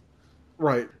illegal.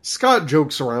 Right. Scott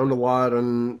jokes around a lot,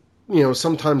 and,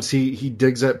 sometimes he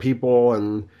digs at people,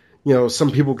 and,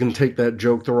 some people can take that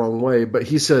joke the wrong way. But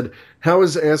he said, how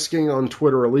is asking on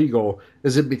Twitter illegal?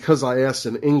 Is it because I asked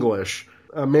in English?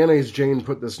 Mayonnaise Jane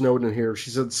put this note in here. She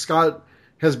said, Scott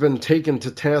has been taken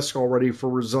to task already for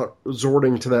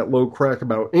resorting to that low crack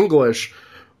about English,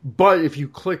 but if you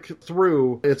click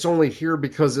through, it's only here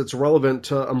because it's relevant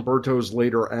to Umberto's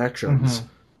later actions.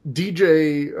 Mm-hmm.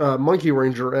 DJ Monkey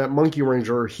Ranger at Monkey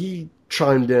Ranger, he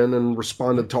chimed in and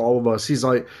responded to all of us. He's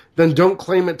like, then don't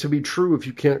claim it to be true if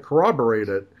you can't corroborate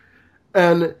it.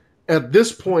 And at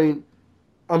this point,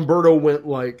 Umberto went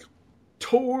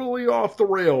totally off the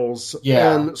rails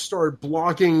and started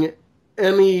blocking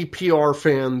any PR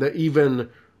fan that even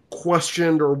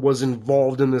questioned or was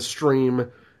involved in this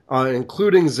stream,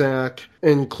 including Zach,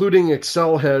 including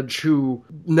Excel Hedge, who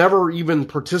never even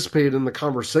participated in the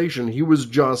conversation. He was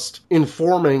just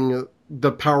informing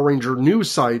the Power Ranger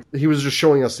news site. He was just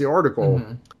showing us the article.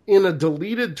 Mm-hmm. In a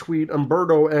deleted tweet,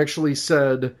 Umberto actually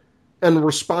said and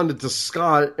responded to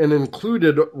Scott and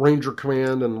included Ranger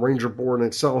Command and Ranger Board and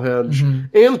Excel Hedge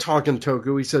and Talkin'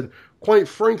 Toku. He said, Quite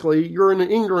frankly, you're an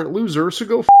ignorant loser, so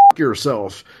go f***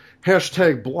 yourself.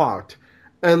 Hashtag blocked.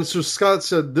 And so Scott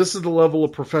said, this is the level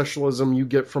of professionalism you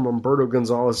get from Humberto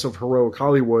Gonzalez of Heroic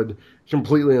Hollywood,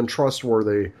 completely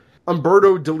untrustworthy.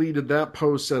 Humberto deleted that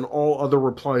post and all other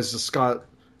replies to Scott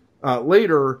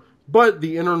later, but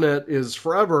the internet is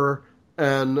forever,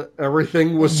 and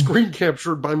everything was screen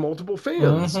captured by multiple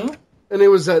fans. Mm-hmm. And it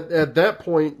was at that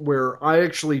point where I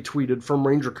actually tweeted from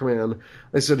Ranger Command.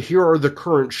 I said, here are the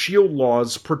current SHIELD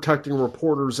laws protecting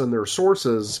reporters and their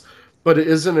sources, but it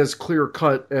isn't as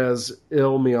clear-cut as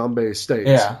Il Miambe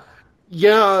states.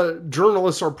 Yeah,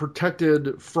 journalists are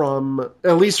protected from,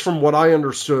 at least from what I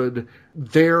understood,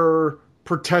 they're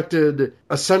protected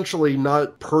essentially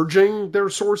not purging their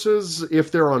sources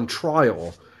if they're on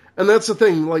trial. And that's the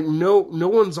thing, like, no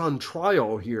one's on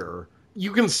trial here.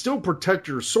 You can still protect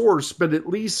your source, but at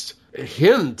least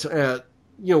hint at,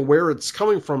 where it's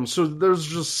coming from. So there's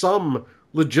just some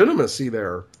legitimacy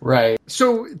there. Right.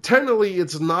 So technically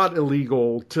it's not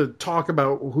illegal to talk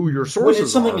about who your sources are. When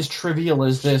it's something as trivial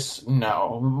as this,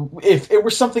 no. If it were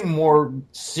something more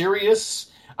serious,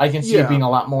 I can see it being a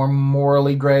lot more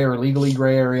morally gray or legally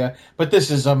gray area. But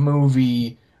this is a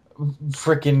movie.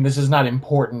 This is not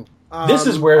important. This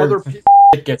is where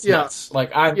it gets nuts.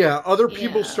 Other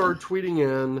people start tweeting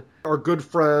in. Our good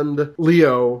friend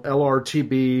Leo,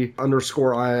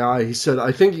 LRTB_II, he said,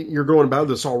 I think you're going about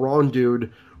this all wrong,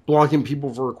 dude. Blocking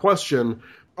people for a question.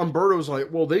 Humberto's like,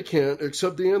 well, they can't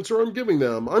accept the answer I'm giving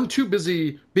them. I'm too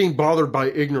busy being bothered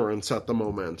by ignorance at the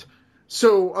moment.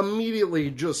 So immediately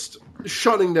just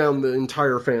shutting down the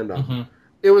entire fandom. Mm-hmm.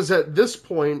 It was at this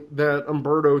point that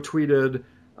Humberto tweeted,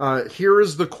 here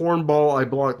is the cornball I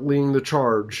blocked leading the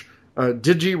charge.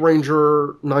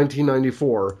 DigiRanger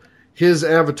 1994. His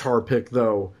avatar pick,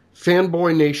 though.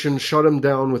 Fanboy Nation shut him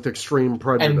down with extreme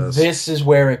prejudice. And this is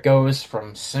where it goes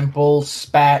from simple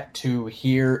spat to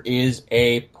here is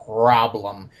a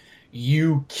problem.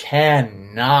 You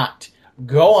cannot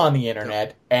go on the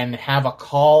internet and have a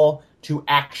call to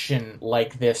action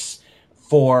like this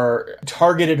for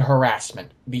targeted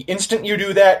harassment. The instant you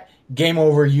do that, game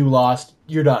over, you lost,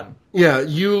 you're done. Yeah,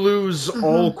 you lose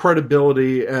all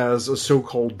credibility as a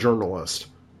so-called journalist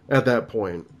at that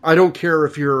point. I don't care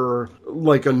if you're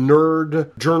like a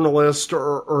nerd journalist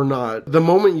or not. The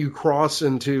moment you cross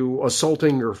into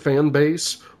assaulting your fan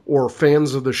base or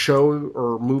fans of the show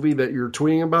or movie that you're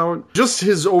tweeting about, just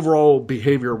his overall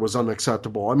behavior was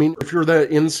unacceptable. I mean, if you're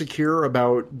that insecure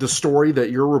about the story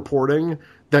that you're reporting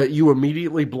that you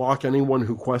immediately block anyone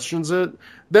who questions it,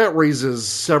 that raises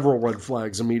several red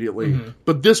flags immediately. Mm-hmm.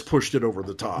 But this pushed it over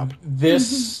the top.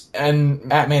 And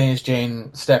Matt Mayonnaise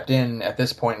Jane stepped in at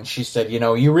this point and she said,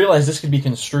 you realize this could be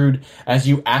construed as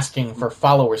you asking for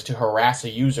followers to harass a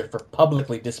user for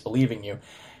publicly disbelieving you.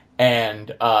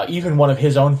 And even one of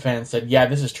his own fans said, yeah,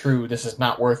 this is true. This is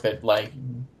not worth it. Like,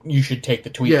 you should take the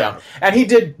tweet down. And he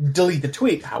did delete the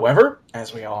tweet. However,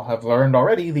 as we all have learned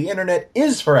already, the internet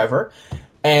is forever.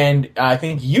 And I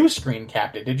think you screen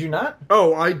capped it, did you not?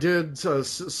 Oh, I did.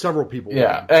 Several people.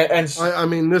 Yeah. I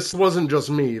mean, this wasn't just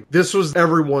me. This was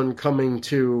everyone coming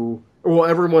to... Well,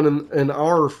 everyone in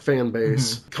our fan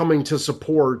base coming to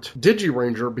support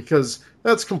DigiRanger because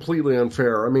that's completely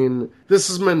unfair. I mean, this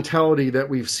is mentality that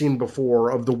we've seen before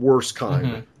of the worst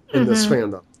kind in this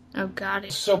fandom. Oh, got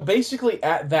it. So basically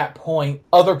at that point,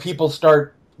 other people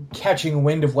start catching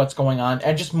wind of what's going on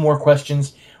and just more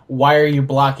questions. Why are you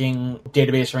blocking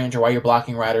Database Ranger? Why are you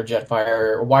blocking Rider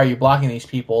Jetfire? Why are you blocking these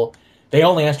people? They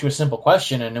only asked you a simple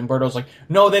question, and Humberto's like,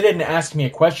 no, they didn't ask me a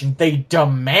question. They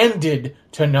demanded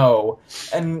to know.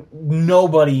 And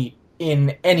nobody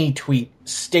in any tweet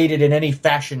stated in any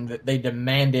fashion that they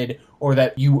demanded or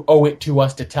that you owe it to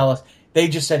us to tell us. They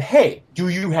just said, hey, do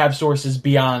you have sources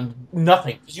beyond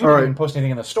nothing? You didn't even post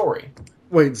anything in the story.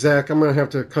 Wait, Zach, I'm going to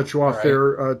have to cut you off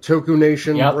there. Toku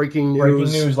Nation, breaking news.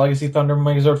 Breaking news, Legacy Thunder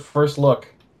Megazord first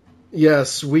look.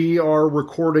 Yes, we are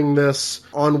recording this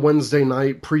on Wednesday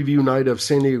night, preview night of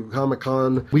San Diego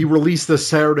Comic-Con. We released this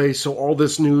Saturday, so all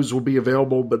this news will be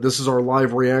available, but this is our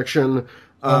live reaction.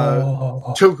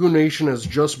 Toku Nation has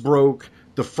just broke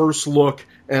the first look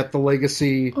at the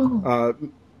Legacy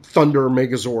Thunder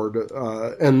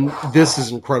Megazord, and this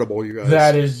is incredible, you guys.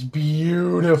 That is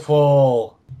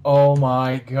beautiful. Oh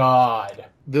my god.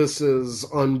 This is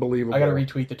unbelievable. I gotta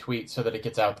retweet the tweet so that it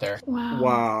gets out there.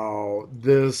 Wow.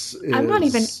 This is... I'm not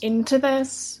even into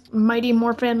this Mighty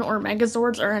Morphin or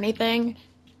Megazords or anything.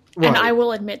 Right. And I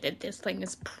will admit that this thing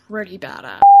is pretty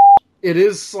badass. It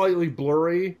is slightly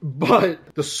blurry,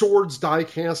 but the sword's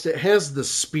die-cast. It has the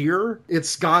spear.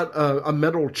 It's got a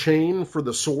metal chain for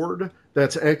the sword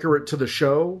that's accurate to the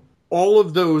show. all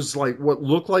of those, like, what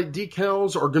look like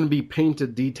decals are going to be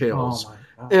painted details. Oh my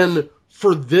gosh. And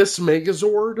for this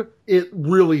Megazord, it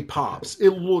really pops. It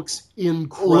looks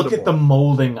incredible. Look at the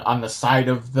molding on the side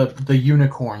of the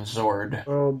unicorn Zord.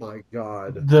 Oh my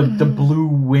god. The blue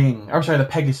wing. I'm sorry, the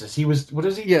Pegasus. He was, what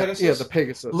is he? Yeah, Pegasus? yeah, the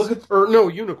Pegasus. Look at, or no,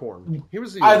 Unicorn. He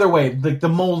was the either unicorn. way, the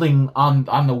molding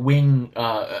on the wing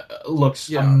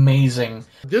looks amazing.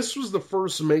 This was the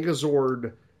first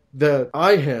Megazord that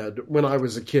I had when I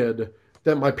was a kid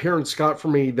that my parents got for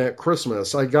me that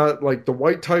Christmas. I got like the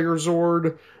White Tiger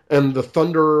Zord and the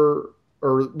Thunder,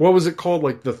 or what was it called?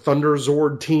 Like the Thunder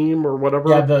Zord team or whatever?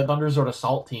 Yeah, the Thunder Zord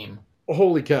Assault team.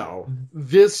 Holy cow.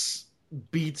 This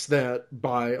beats that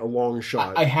by a long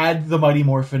shot. I had the Mighty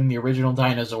Morphin, the original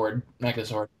Dinozord,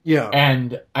 Megazord. Yeah.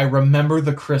 And I remember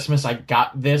the Christmas I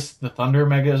got this, the Thunder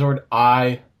Megazord.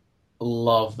 I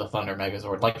love the Thunder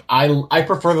Megazord. Like, I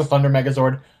prefer the Thunder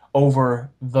Megazord over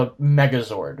the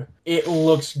Megazord. It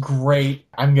looks great.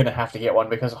 I'm gonna have to get one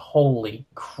because holy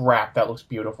crap, that looks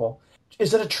beautiful.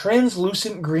 Is it a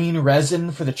translucent green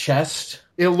resin for the chest?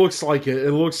 It looks like it.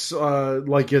 It looks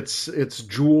like it's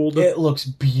jeweled. It looks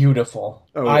beautiful.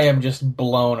 Oh. I am just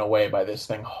blown away by this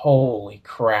thing. Holy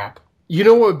crap. You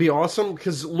know what would be awesome?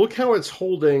 Because look how it's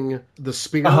holding the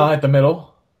spear. At the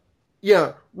middle?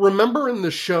 Yeah. Remember in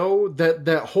the show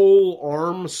that whole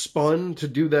arm spun to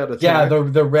do that attack? Yeah,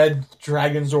 the red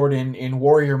Dragon Zord in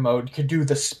warrior mode could do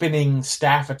the spinning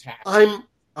staff attack.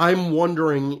 I'm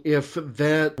wondering if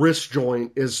that wrist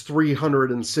joint is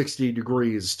 360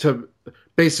 degrees to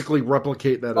basically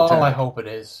replicate that attack. Oh, I hope it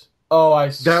is. Oh, I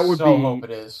That would so be hope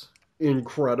it is.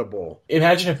 Incredible.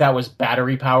 Imagine if that was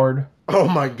battery powered. Oh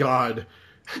my god.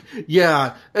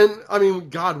 Yeah, and I mean,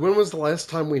 God, when was the last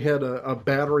time we had a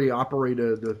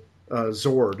battery-operated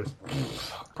Zord?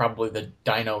 Probably the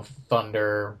Dino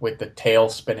Thunder with the tail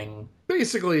spinning.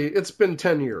 Basically, it's been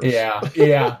 10 years.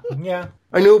 Yeah.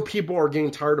 I know people are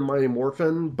getting tired of Mighty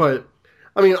Morphin, but,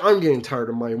 I mean, I'm getting tired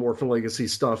of Mighty Morphin Legacy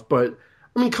stuff, but,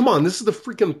 I mean, come on, this is the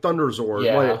freaking Thunder Zord.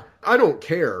 Yeah. Like, I don't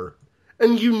care.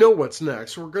 And you know what's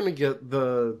next. We're going to get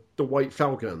the White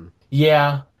Falcon.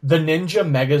 Yeah, the Ninja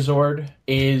Megazord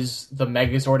is the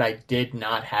Megazord I did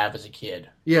not have as a kid.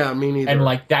 Yeah, me neither. And,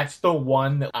 like, that's the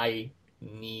one that I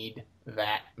need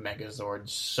that Megazord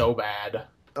so bad.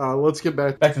 Let's get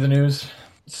back to the news.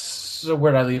 So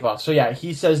where did I leave off? So yeah,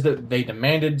 he says that they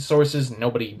demanded sources.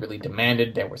 Nobody really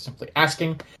demanded. They were simply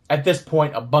asking. At this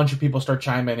point, a bunch of people start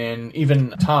chiming in. Even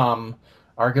Tom,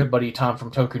 our good buddy Tom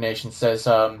from Toku Nation, says,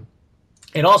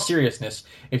 in all seriousness,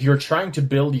 if you're trying to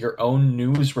build your own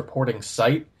news reporting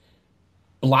site,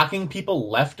 blocking people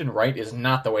left and right is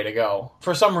not the way to go.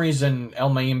 For some reason,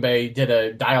 El Mayimbe did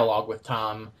a dialogue with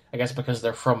Tom, I guess because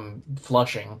they're from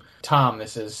Flushing. Tom,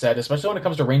 this is said, especially when it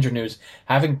comes to Ranger News,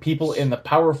 having people in the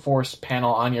Power Force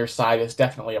panel on your side is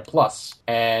definitely a plus.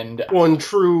 And well, in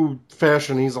true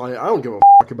fashion, he's like, I don't give a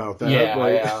fuck about that.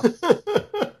 Yeah.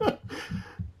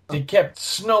 It kept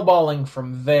snowballing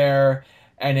from there.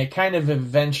 And it kind of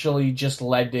eventually just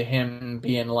led to him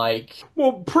being like...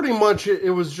 Well, pretty much it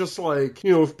was just like,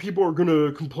 you know, if people are going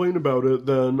to complain about it,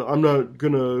 then I'm not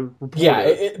going to report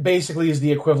it. It basically is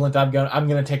the equivalent, I'm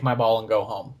gonna take my ball and go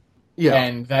home. Yeah.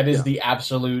 And that is the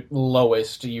absolute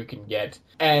lowest you can get.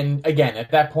 And again,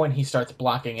 at that point, he starts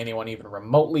blocking anyone even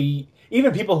remotely,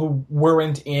 even people who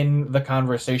weren't in the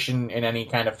conversation in any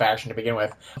kind of fashion to begin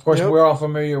with. Of course, we're all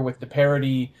familiar with the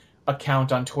parody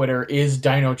account on Twitter, Is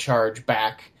Dino Charge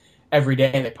Back? Every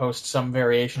day they post some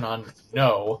variation on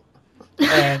no.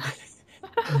 And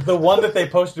the one that they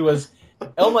posted was,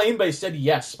 El Mayimbe said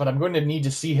yes, but I'm going to need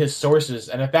to see his sources.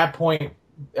 And at that point,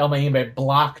 El Mayimbe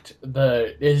blocked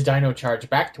the Is Dino Charge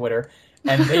Back Twitter,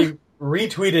 and they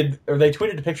retweeted, or they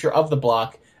tweeted a picture of the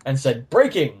block and said,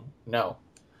 breaking, no.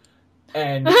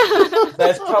 And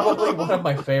that's probably one of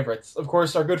my favorites. Of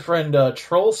course, our good friend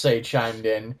Trollsay chimed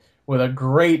in with a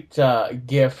great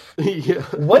GIF. Yeah.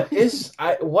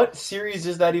 What series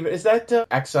is that even? Is that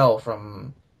XL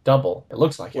from Double? It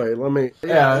looks like it. Wait, let me...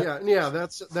 Yeah,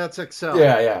 that's XL.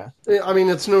 Yeah. I mean,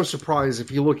 it's no surprise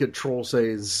if you look at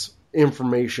Trollsay's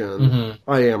information.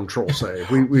 Mm-hmm. I am Trollsay.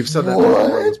 We've said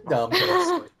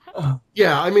that.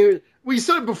 Yeah, I mean, we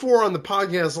said it before on the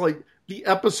podcast, like, the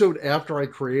episode after I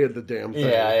created the damn thing.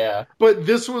 Yeah. But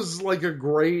this was, like, a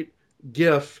great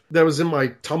GIF that was in my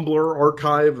Tumblr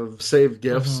archive of saved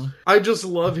GIFs. Mm-hmm. I just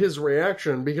love his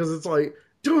reaction because it's like,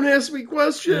 don't ask me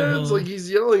questions! Mm-hmm. Like, he's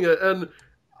yelling it, and...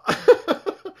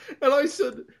 and I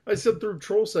said through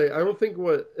Trollsay, I don't think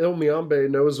what El Mayimbe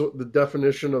knows what the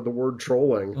definition of the word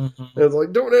trolling. Mm-hmm. And it's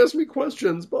like, don't ask me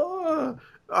questions, blah.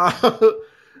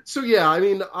 So yeah, I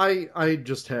mean, I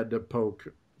just had to poke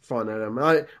fun at him.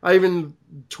 I even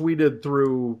tweeted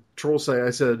through Trollsay, I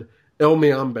said, El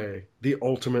Miambe, the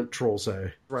ultimate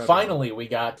Trollsay. Finally, we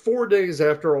got... 4 days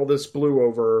after all this blew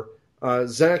over,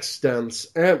 Zach Stentz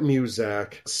at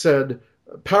Muzak said,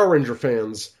 Power Ranger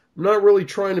fans, I'm not really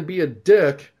trying to be a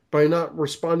dick by not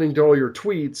responding to all your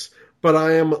tweets, but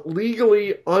I am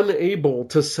legally unable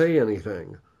to say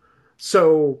anything.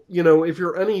 So, if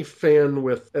you're any fan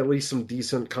with at least some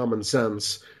decent common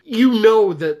sense, you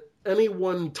know that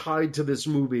anyone tied to this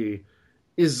movie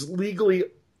is legally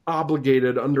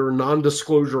obligated under a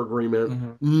non-disclosure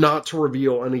agreement not to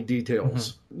reveal any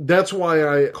details. That's why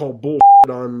I call bullshit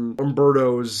on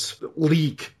Umberto's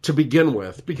leak to begin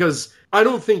with, because I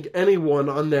don't think anyone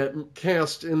on that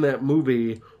cast in that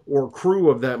movie or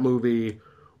crew of that movie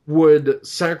would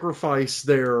sacrifice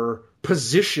their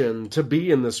position to be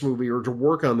in this movie or to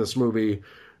work on this movie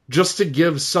just to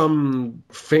give some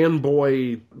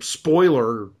fanboy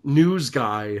spoiler news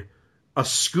guy a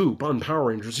scoop on Power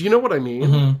Rangers. You know what I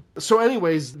mean? So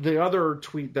anyways, the other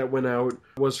tweet that went out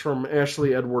was from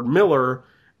Ashley Edward Miller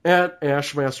at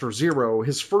Ashmaster0.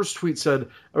 His first tweet said,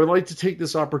 I would like to take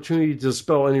this opportunity to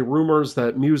dispel any rumors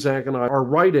that Muzak and I are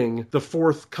writing the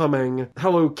forthcoming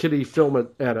Hello Kitty film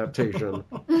adaptation.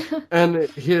 And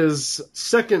his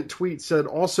second tweet said,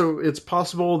 also, it's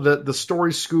possible that the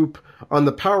story scoop on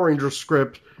the Power Rangers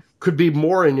script could be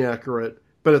more inaccurate,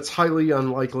 but it's highly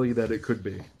unlikely that it could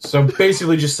be. So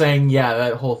basically just saying, yeah,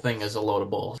 that whole thing is a load of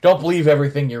bull. Don't believe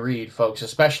everything you read, folks,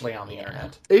 especially on the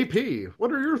internet. AP,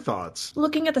 what are your thoughts?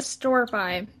 Looking at the store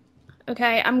vibe,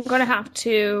 okay, I'm going to have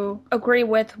to agree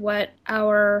with what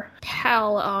our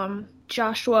pal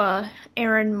Joshua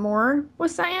Aaron Moore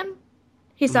was saying.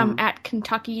 He's at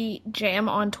Kentucky Jam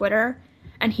on Twitter,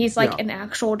 and he's like an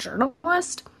actual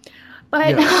journalist.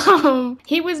 But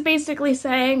he was basically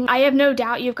saying, I have no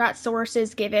doubt you've got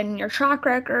sources given your track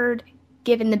record,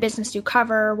 given the business you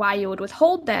cover, why you would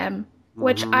withhold them,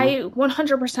 which I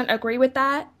 100% agree with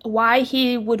that. Why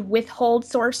he would withhold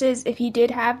sources if he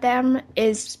did have them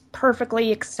is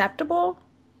perfectly acceptable.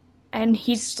 And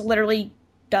he's literally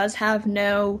does have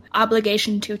no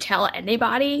obligation to tell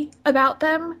anybody about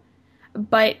them.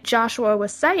 But Joshua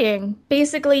was saying,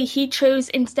 basically he chose,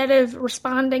 instead of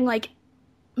responding like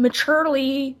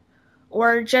maturely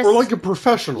or like a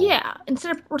professional. Yeah,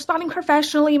 instead of responding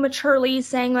professionally, maturely,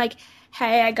 saying like,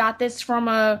 hey, I got this from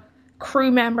a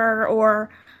crew member, or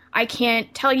I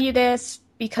can't tell you this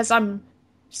because I'm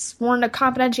sworn to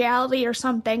confidentiality or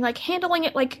something, like handling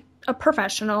it like a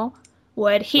professional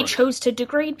would. He chose to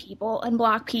degrade people and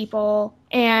block people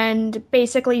and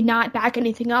basically not back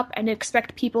anything up and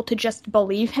expect people to just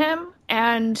believe him.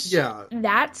 And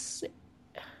that's...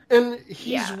 And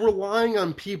he's relying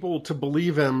on people to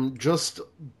believe him just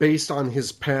based on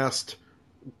his past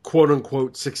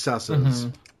quote-unquote successes.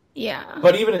 Yeah.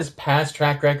 But even his past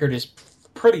track record is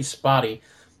pretty spotty.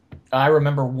 I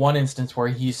remember one instance where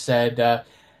he said,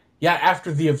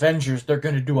 after the Avengers, they're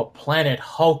going to do a Planet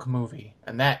Hulk movie.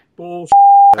 And that... Bullshit.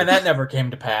 And that never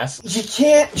came to pass. You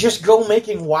can't just go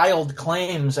making wild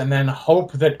claims and then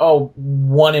hope that,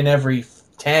 1 in every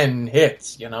 10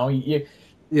 hits,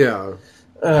 Yeah.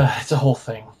 It's a whole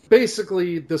thing.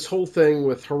 Basically, this whole thing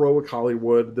with Heroic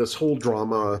Hollywood, this whole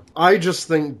drama, I just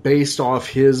think based off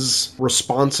his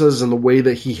responses and the way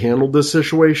that he handled this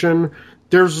situation,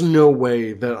 there's no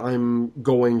way that I'm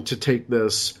going to take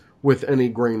this with any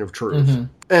grain of truth.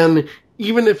 And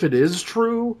even if it is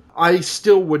true, I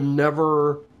still would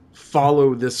never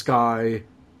follow this guy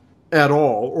at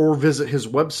all or visit his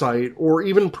website or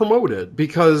even promote it,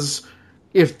 because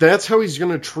if that's how he's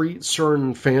going to treat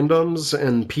certain fandoms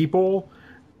and people,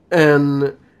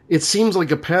 and it seems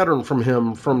like a pattern from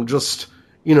him from just,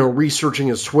 researching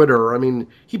his Twitter. I mean,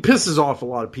 he pisses off a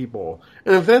lot of people.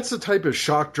 And if that's the type of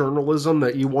shock journalism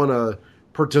that you want to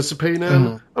participate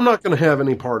in, I'm not going to have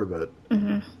any part of it.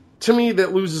 To me,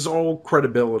 that loses all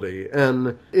credibility.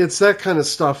 And it's that kind of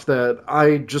stuff that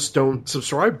I just don't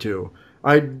subscribe to.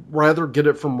 I'd rather get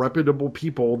it from reputable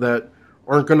people that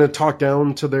aren't going to talk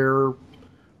down to their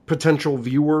potential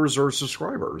viewers or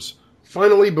subscribers.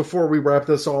 Finally, before we wrap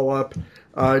this all up,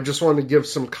 I just want to give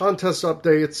some contest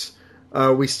updates.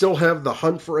 We still have the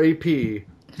hunt for AP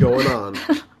going on.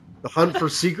 The hunt for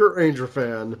Secret Ranger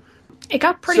fan. It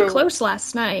got pretty close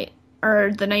last night,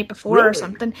 or the night before or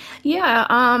something.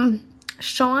 Yeah,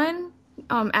 Sean,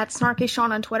 at Snarky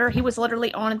Sean on Twitter, he was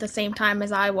literally on at the same time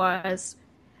as I was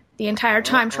the entire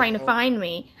time trying to find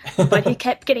me, but he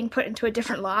kept getting put into a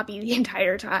different lobby the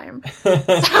entire time.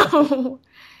 So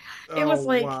it was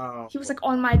like, he was like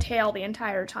on my tail the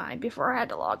entire time before I had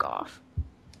to log off.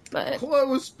 But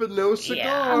close, but no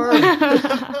cigar.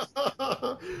 Yeah.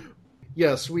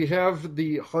 yes, we have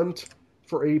the hunt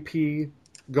for AP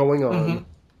going on.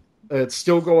 It's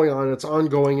still going on. It's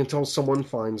ongoing until someone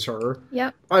finds her.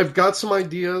 Yep. I've got some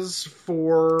ideas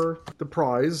for the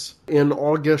prize. In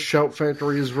August, Shout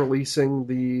Factory is releasing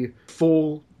the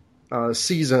full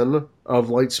season of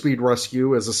Lightspeed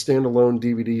Rescue as a standalone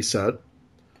DVD set.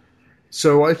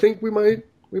 So I think we might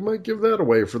give that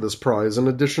away for this prize, in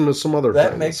addition to some other things.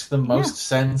 That makes the most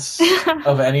sense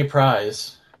of any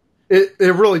prize. It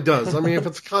really does. I mean, if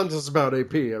it's a contest about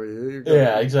AP, I mean...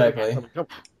 Yeah, exactly.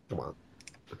 Come on.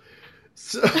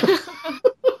 So,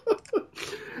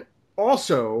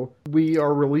 also, we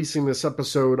are releasing this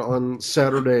episode on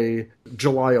Saturday,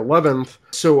 July 11th.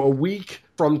 So a week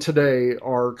from today,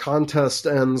 our contest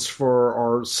ends for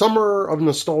our Summer of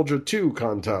Nostalgia 2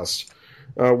 contest.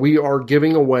 We are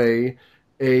giving away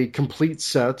a complete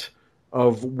set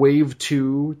of Wave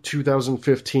 2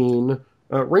 2015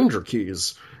 Ranger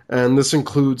keys. And this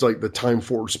includes like the Time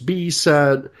Force B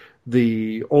set,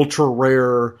 the ultra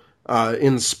rare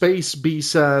In Space B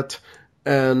set,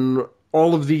 and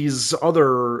all of these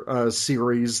other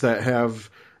series that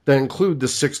include the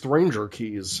 6th Ranger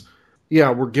keys.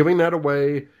 Yeah, we're giving that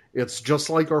away. It's just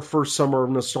like our first Summer of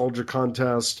Nostalgia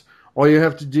contest. All you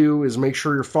have to do is make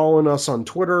sure you're following us on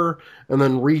Twitter and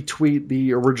then retweet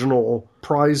the original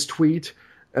prize tweet,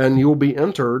 and you'll be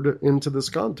entered into this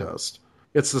contest.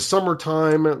 It's the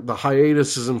summertime. The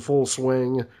hiatus is in full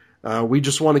swing. We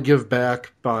just want to give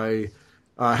back by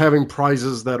having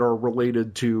prizes that are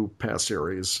related to past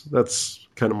series. That's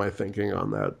kind of my thinking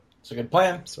on that. It's a good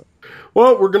plan.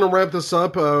 Well, we're going to wrap this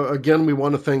up. Again, we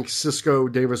want to thank Cisco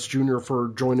Davis Jr.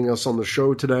 for joining us on the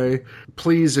show today.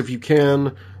 Please, if you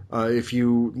can, if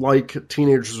you like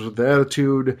Teenagers with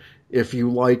Attitude, if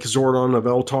you like Zordon of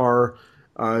Eltar,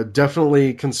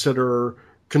 definitely consider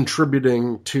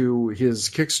contributing to his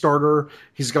Kickstarter.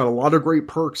 He's got a lot of great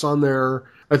perks on there.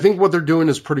 I think what they're doing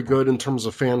is pretty good in terms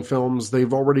of fan films.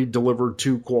 They've already delivered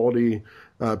 2 quality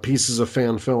pieces of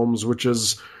fan films, which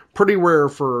is pretty rare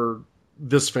for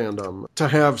this fandom. To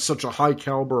have such a high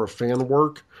caliber of fan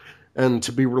work and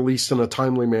to be released in a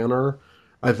timely manner,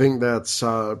 I think that's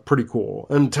pretty cool.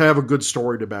 And to have a good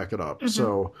story to back it up. Mm-hmm.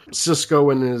 So Cisco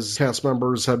and his cast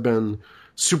members have been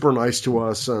super nice to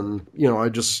us, and I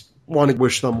just want to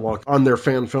wish them luck on their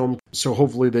fan film, so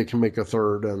hopefully they can make a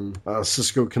third, and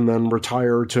Cisco can then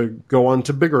retire to go on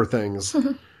to bigger things.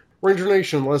 Ranger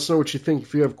Nation, let us know what you think.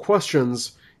 If you have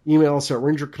questions, email us at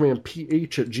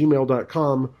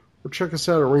rangercommandph@gmail.com or check us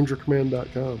out at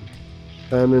rangercommand.com.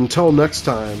 And until next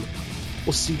time,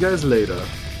 we'll see you guys later.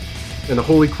 And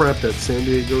holy crap, that San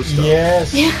Diego stuff.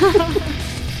 Yes!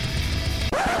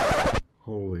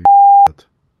 Holy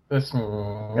That's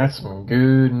some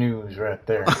good news right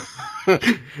there.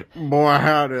 Boy,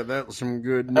 howdy, that's some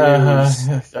good news. I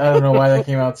don't know why that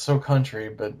came out so country,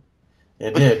 but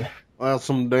it did. That's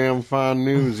some damn fine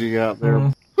news you got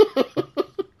there.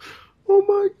 Oh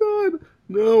my god.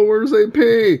 No, where's AP?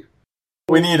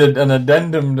 We need an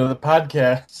addendum to the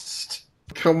podcast.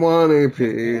 Come on, AP.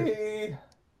 Hey.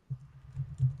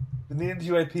 The name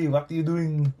to AP. What are you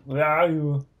doing? Where are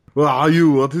you? Where are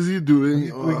you? What is he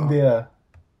doing? What are you doing there?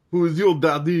 Who is your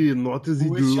daddy and what does he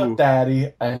do? Who is your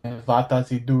daddy and what does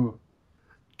he do?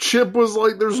 Chip was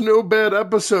like, there's no bad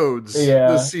episodes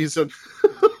this season.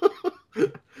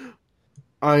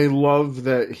 I love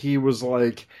that he was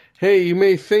like, hey, you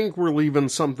may think we're leaving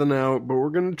something out, but we're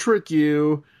going to trick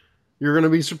you. You're going to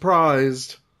be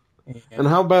surprised. Yeah. And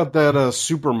how about that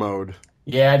super mode?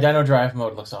 Yeah, Dino Drive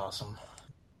mode looks awesome.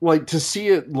 Like, to see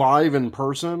it live in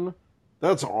person,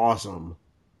 that's awesome.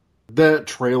 That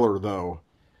trailer, though.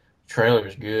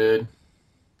 Trailer's good.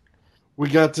 We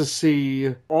got to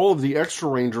see all of the extra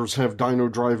Rangers have Dino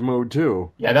Drive mode,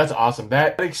 too. Yeah, that's awesome.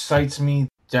 That excites me.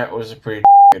 That was a pretty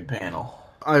good panel.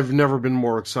 I've never been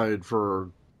more excited for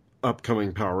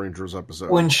upcoming Power Rangers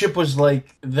episode. When Chip was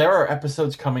like, there are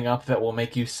episodes coming up that will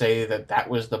make you say that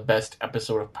was the best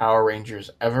episode of Power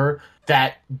Rangers ever,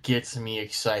 that gets me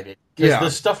excited. Because the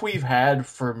stuff we've had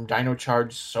from Dino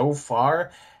Charge so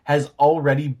far has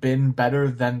already been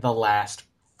better than the last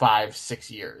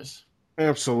 5-6 years.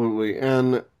 Absolutely.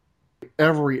 And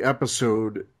every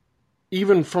episode,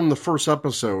 even from the first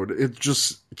episode, it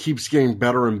just keeps getting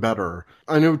better and better.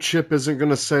 I know Chip isn't going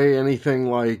to say anything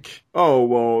like, oh,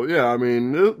 well, yeah, I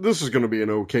mean, this is going to be an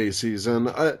okay season.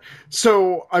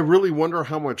 So I really wonder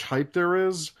how much hype there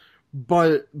is.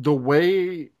 But the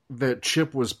way that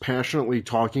Chip was passionately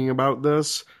talking about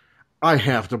this, I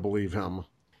have to believe him.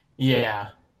 Yeah.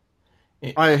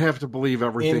 I have to believe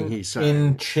everything he said.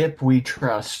 In Chip, we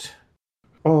trust.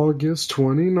 August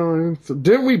 29th.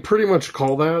 Didn't we pretty much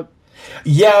call that?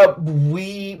 Yeah,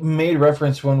 we made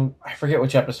reference when, I forget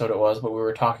which episode it was, but we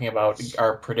were talking about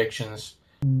our predictions.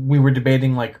 We were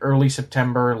debating like early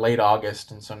September, late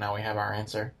August, and so now we have our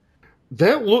answer.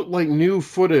 That looked like new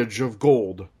footage of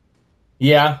Gold.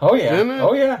 Yeah, oh yeah, Didn't it?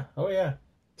 oh yeah, oh yeah.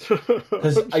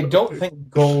 Because I don't think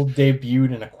Gold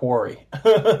debuted in a quarry.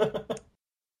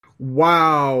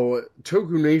 Wow,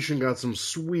 Toku Nation got some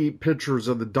sweet pictures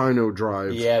of the Dino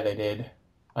Drive. Yeah, they did.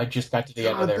 I just got to the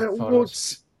end of God, their that photos.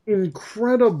 looks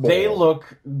incredible. They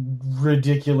look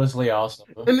ridiculously awesome.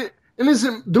 And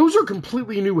those are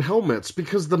completely new helmets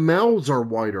because the mouths are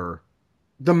wider.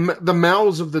 The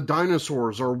mouths of the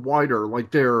dinosaurs are wider,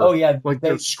 like they're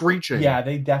they're screeching. Yeah,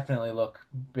 they definitely look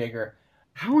bigger.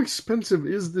 How expensive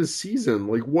is this season?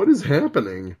 Like, what is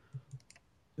happening?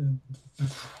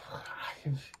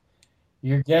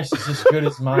 Your guess is as good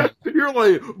as mine. You're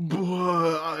like,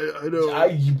 I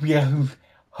don't.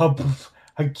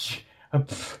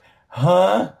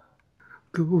 Huh?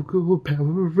 Go Power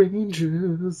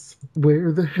Rangers.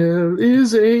 Where the hell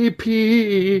is AP?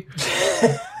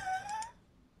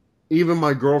 Even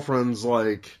my girlfriend's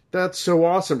like, that's so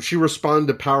awesome. She responded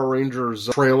to Power Rangers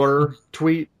trailer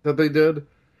tweet that they did.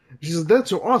 She said, that's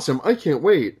so awesome. I can't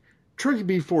wait. Tricky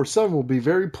B47 will be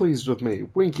very pleased with me.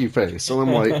 Winky face. And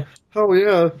I'm like, hell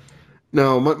yeah.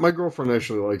 No, my girlfriend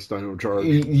actually likes Dino Charge.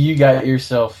 You got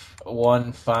yourself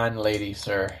one fine lady,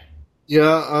 sir.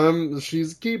 Yeah,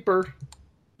 she's a keeper.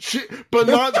 But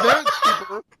not that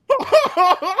keeper.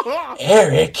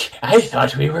 Eric, I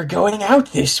thought we were going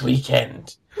out this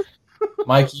weekend.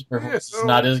 My keeper voice is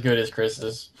not as good as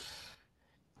Chris's.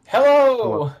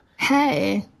 Hello!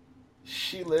 Hey.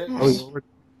 She lives.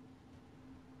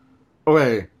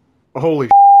 Okay. Holy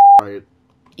right.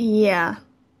 Yeah.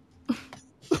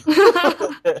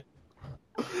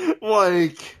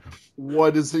 Like,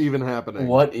 what is even happening?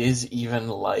 What is even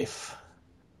life?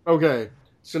 Okay,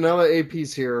 so now that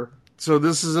AP's here, so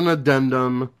this is an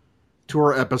addendum to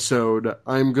our episode.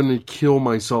 I'm going to kill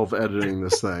myself editing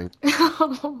this thing.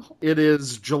 It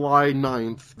is July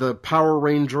 9th. The Power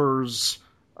Rangers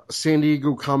San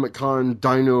Diego Comic-Con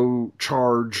Dino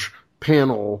Charge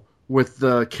panel with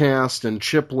the cast and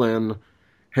Chip Lynn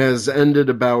has ended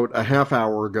about a half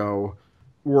hour ago.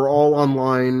 We're all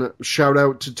online. Shout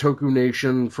out to Toku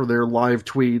Nation for their live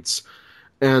tweets.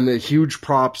 And a huge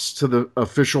props to the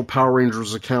official Power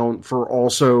Rangers account for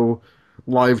also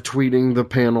live tweeting the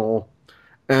panel.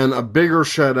 And a bigger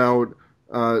shout out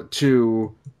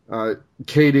to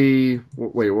Katie...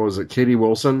 Wait, what was it? Katie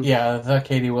Wilson? Yeah, the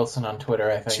Katie Wilson on Twitter,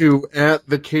 I think. To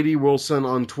 @the Katie Wilson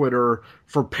on Twitter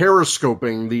for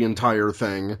periscoping the entire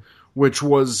thing, which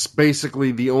was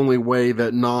basically the only way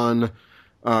that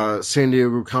San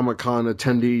Diego Comic-Con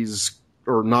attendees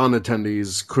or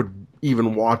non-attendees could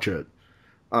even watch it.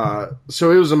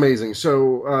 So it was amazing.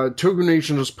 So Toku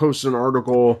Nation just posted an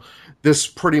article. This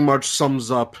pretty much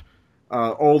sums up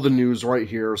all the news right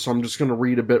here, so I'm just going to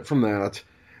read a bit from that.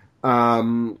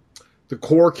 The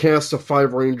core cast of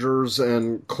 5 Rangers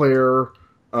and Claire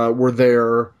were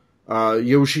there.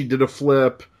 Yoshi did a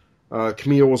flip.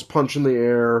 Camille was punching the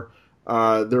air.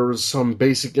 There was some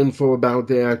basic info about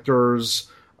the actors,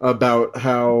 about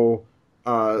how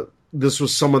this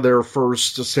was some of their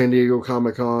first San Diego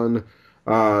Comic-Con.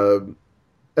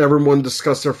 Everyone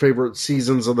discussed their favorite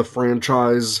seasons of the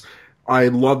franchise. I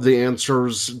love the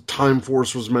answers. Time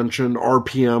Force was mentioned.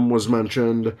 RPM was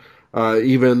mentioned.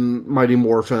 Even Mighty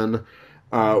Morphin.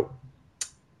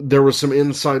 There was some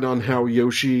insight on how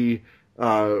Yoshi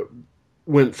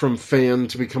went from fan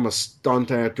to become a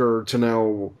stunt actor to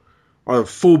now a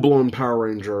full-blown Power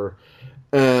Ranger.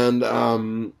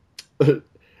 And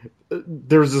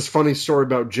there's this funny story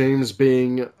about James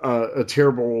being a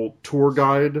terrible tour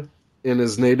guide in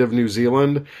his native New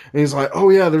Zealand. And he's like,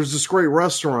 oh yeah, there's this great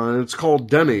restaurant, and it's called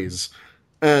Denny's.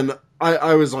 And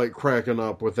I was like cracking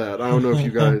up with that. I don't know if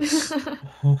you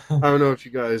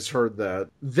guys heard that.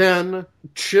 Then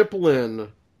Chip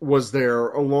Lynn was there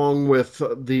along with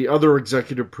the other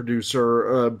executive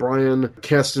producer, Brian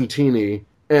Castantini.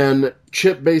 And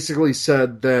Chip basically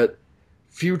said that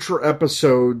future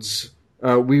episodes,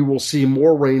 we will see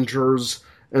more Rangers,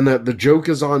 and that the joke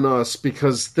is on us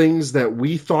because things that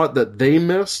we thought that they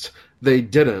missed, they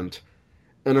didn't.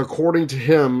 And according to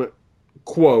him,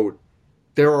 quote,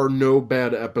 there are no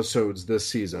bad episodes this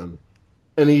season.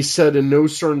 And he said in no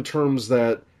certain terms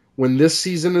that when this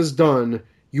season is done,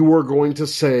 you are going to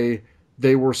say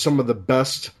they were some of the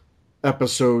best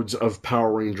episodes of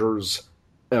Power Rangers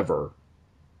ever.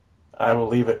 I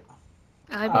believe it.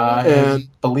 I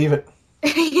believe it.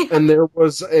 And there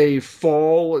was a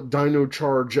fall Dino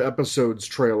Charge episodes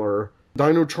trailer.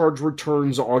 Dino Charge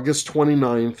returns August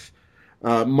 29th.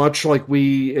 Much like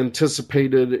we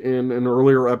anticipated in an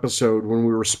earlier episode when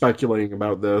we were speculating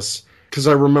about this, because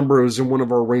I remember it was in one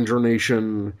of our Ranger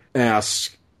Nation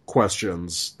Ask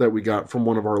questions that we got from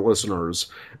one of our listeners,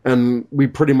 and we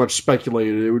pretty much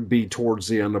speculated it would be towards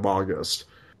the end of August.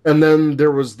 And then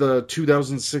there was the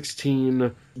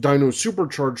 2016 Dino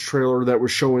Supercharged trailer that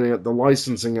was showing at the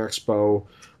Licensing Expo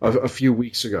a few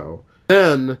weeks ago.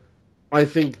 Then, I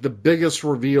think the biggest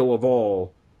reveal of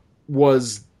all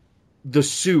was the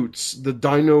suits, the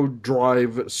Dino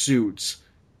Drive suits,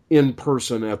 in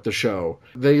person at the show.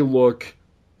 They look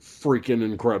freaking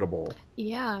incredible.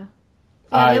 Yeah.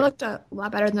 They looked a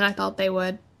lot better than I thought they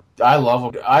would. I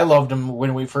love them. I loved them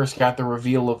when we first got the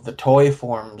reveal of the toy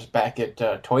forms back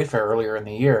at Toy Fair earlier in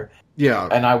the year. Yeah.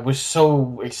 And I was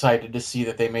so excited to see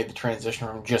that they made the transition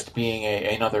from just being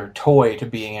another toy to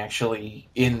being actually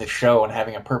in the show and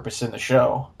having a purpose in the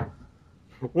show.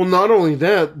 Well, not only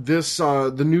that, this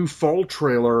the new fall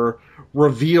trailer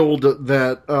revealed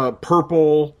that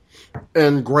Purple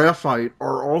and Graphite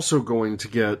are also going to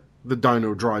get the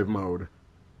Dino Drive mode.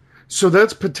 So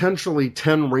that's potentially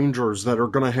 10 Rangers that are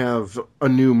going to have a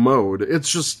new mode.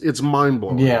 It's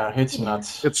mind-blowing. Yeah, it's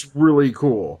nuts. It's really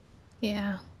cool.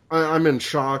 Yeah. I'm in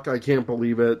shock. I can't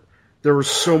believe it. There was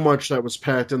so much that was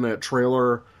packed in that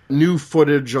trailer. New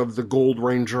footage of the Gold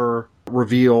Ranger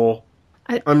reveal.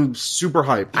 I'm super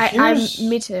hyped.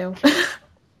 Me too.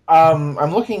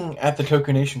 I'm looking at the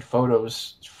Toku Nation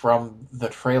photos from the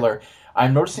trailer.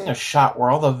 I'm noticing a shot where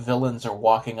all the villains are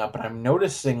walking up, and I'm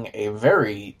noticing a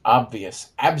very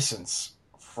obvious absence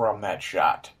from that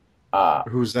shot.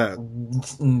 Who's that?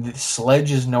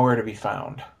 Sledge is nowhere to be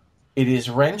found. It is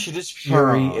Wrench, it is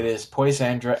Fury, it is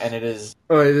Poisandra, and it is...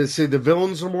 They say the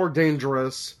villains are more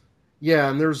dangerous. Yeah,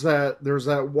 and there's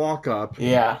that walk-up.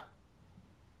 Yeah.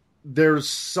 There's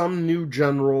some new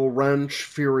general, Wrench,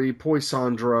 Fury,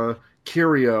 Poisandra,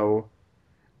 Kirio,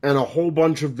 and a whole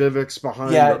bunch of Viveks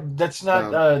behind. Yeah, that's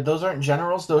not. Those aren't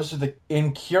generals. Those are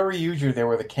in Kyoryuger. They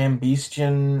were the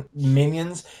Cambistian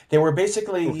minions. They were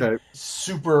basically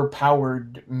super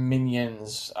powered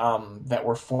minions that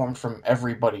were formed from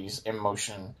everybody's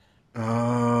emotion.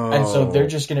 Oh, and so they're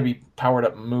just going to be powered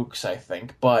up mooks, I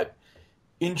think. But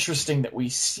interesting that we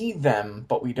see them,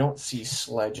 but we don't see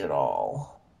Sledge at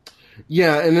all.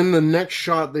 Yeah, and in the next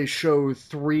shot, they show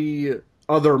 3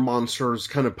 other monsters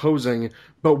kind of posing,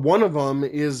 but one of them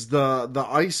is the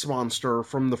ice monster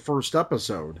from the first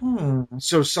episode.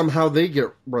 So somehow they get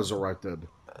resurrected.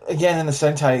 Again, in the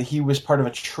Sentai, he was part of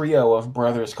a trio of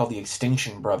brothers called the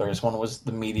Extinction Brothers. One was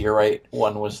the Meteorite,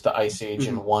 one was the Ice Age,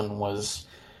 and one was...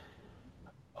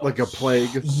 like a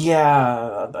plague?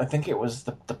 Yeah, I think it was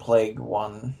the plague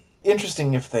one.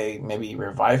 Interesting if they maybe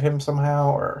revive him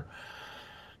somehow, or...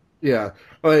 Yeah.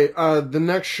 The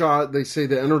next shot, they say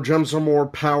the Energems are more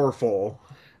powerful,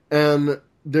 and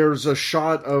there's a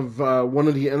shot of one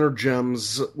of the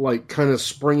Energems, like, kind of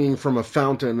springing from a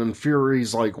fountain, and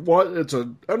Fury's like, what? It's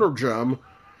an Energem?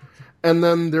 And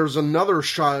then there's another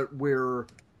shot where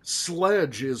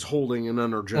Sledge is holding an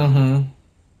Energem,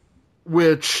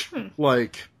 which,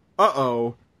 like,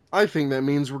 I think that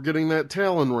means we're getting that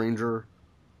Talon Ranger.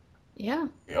 Yeah.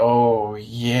 Oh,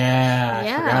 yeah.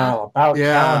 Yeah. I forgot all about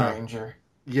Talon Ranger.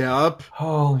 Yep.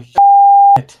 Holy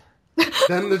shit.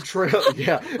 Then the trail,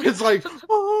 it's like,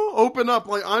 open up.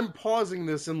 Like, I'm pausing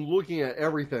this and looking at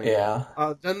everything. Yeah.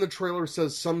 Then the trailer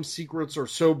says some secrets are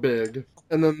so big,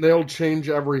 and then they'll change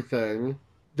everything.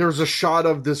 There's a shot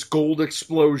of this gold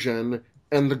explosion,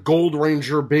 and the Gold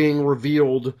Ranger being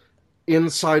revealed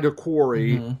inside a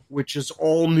quarry, which is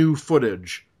all new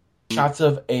footage. Shots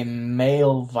of a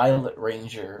male Violet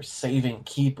Ranger saving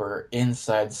Keeper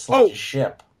inside Sledge's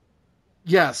ship.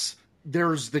 Yes,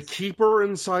 there's the Keeper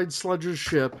inside Sledge's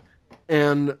ship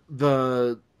and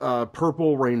the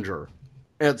Purple Ranger.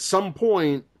 At some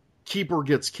point, Keeper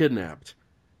gets kidnapped.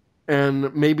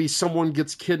 And maybe someone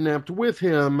gets kidnapped with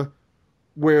him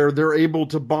where they're able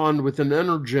to bond with an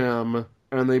Energem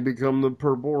and they become the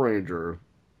Purple Ranger.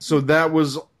 So that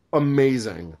was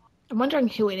amazing. I'm wondering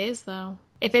who it is, though.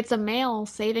 If it's a male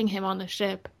saving him on the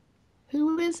ship,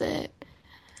 who is it?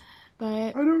 But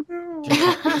I don't know.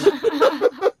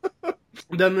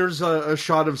 Then there's a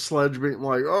shot of Sledge being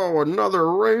like, oh,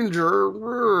 another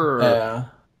Ranger. Yeah.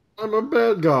 I'm a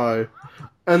bad guy.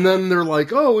 And then they're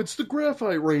like, oh, it's the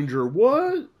Graphite Ranger.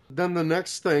 What? Then the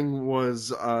next thing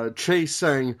was Chase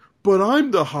saying, but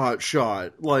I'm the hot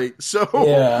shot. Like, so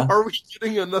are we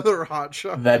getting another hot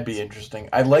shot? That'd be interesting.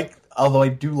 Although I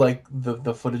do like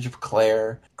the footage of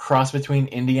Claire, cross between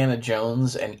Indiana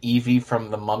Jones and Evie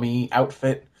from the Mummy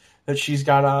outfit that she's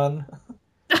got on.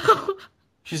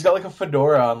 She's got like a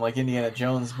fedora on, like Indiana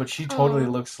Jones, but she totally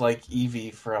looks like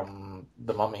Evie from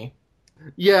The Mummy.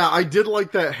 Yeah, I did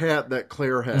like that hat that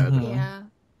Claire had. Mhm. Yeah.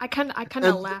 I kind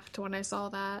of laughed when I saw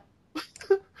that.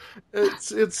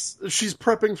 She's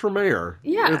prepping for mayor.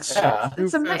 Yeah. It's It's new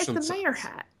a fashion mayor sense.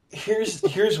 hat.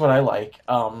 Here's what I like.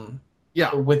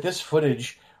 Yeah. With this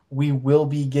footage, we will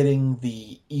be getting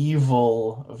the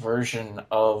evil version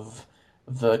of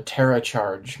the Terra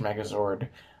Charge Megazord,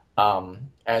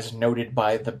 as noted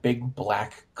by the big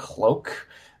black cloak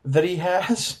that he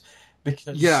has,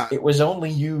 because it was only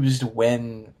used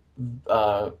when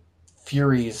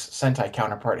Fury's Sentai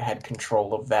counterpart had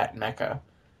control of that mecha.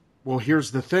 Well,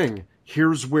 here's the thing.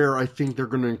 Here's where I think they're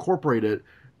going to incorporate it,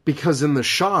 because in the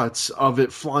shots of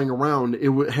it flying around,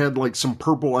 it had like some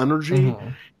purple energy. Mm-hmm.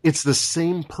 It's the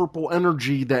same purple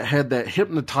energy that had that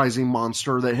hypnotizing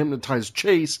monster that hypnotized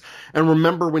Chase. And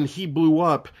remember when he blew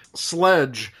up,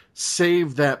 Sledge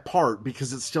saved that part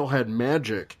because it still had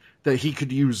magic that he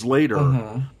could use later.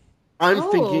 Mm-hmm. I'm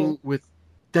thinking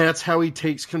that's how he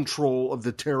takes control of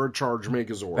the Terra Charge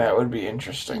Megazord. That would be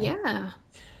interesting. Yeah.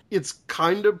 It's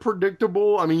kind of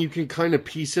predictable. I mean, you can kind of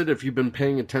piece it if you've been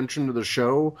paying attention to the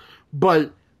show,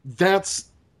 but that's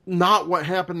not what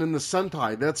happened in the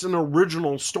Sentai. That's an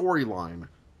original storyline.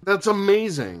 That's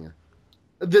amazing.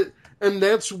 And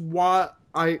that's why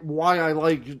I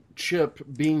like Chip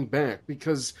being back,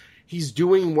 because he's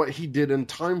doing what he did in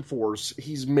Time Force.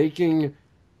 He's making,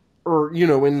 or,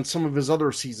 in some of his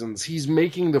other seasons, he's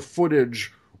making the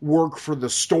footage work for the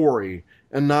story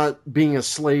and not being a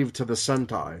slave to the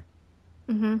Sentai.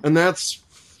 Mm-hmm. And that's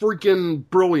freaking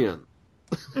brilliant.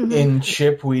 Mm-hmm. In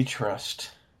Chip we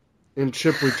trust. In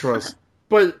Chip we trust.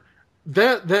 But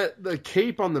that the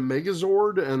cape on the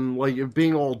Megazord and like it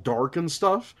being all dark and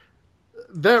stuff,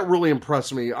 that really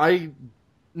impressed me. I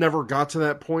never got to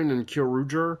that point in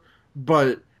Kyoryuger,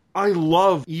 but I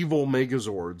love evil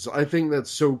Megazords. I think that's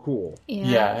so cool.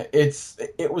 Yeah,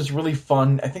 it was really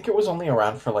fun. I think it was only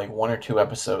around for like 1 or 2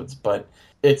 episodes, but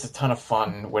it's a ton of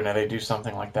fun when they do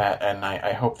something like that, and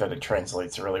I hope that it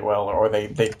translates really well, or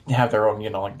they have their own,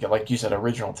 like you said,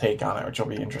 original take on it, which will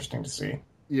be interesting to see.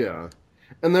 Yeah.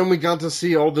 And then we got to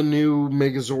see all the new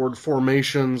Megazord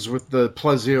formations with the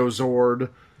Plesiosaur,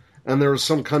 and there was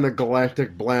some kind of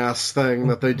galactic blast thing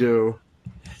that they do.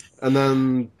 And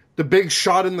then the big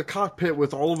shot in the cockpit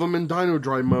with all of them in Dino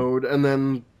Drive mode, and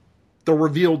then the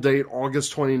reveal date,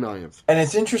 August 29th. And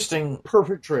it's interesting.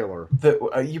 Perfect trailer.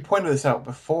 You pointed this out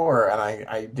before, and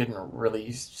I didn't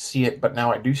really see it, but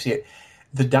now I do see it.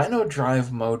 The Dino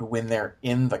Drive mode, when they're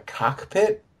in the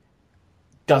cockpit,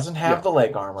 doesn't have the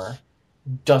leg armor,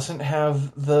 doesn't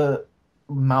have the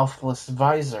mouthless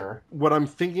visor. What I'm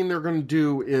thinking they're going to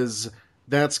do is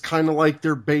that's kind of like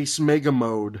their base Mega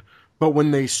mode, but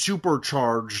when they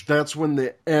supercharge, that's when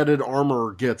the added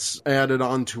armor gets added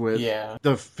onto it. Yeah.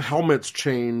 The helmets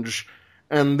change,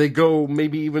 and they go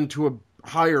maybe even to a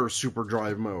higher super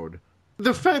drive mode.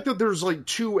 The fact that there's like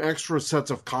 2 extra sets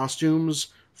of costumes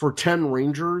for 10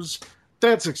 Rangers,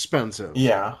 that's expensive.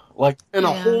 Yeah. And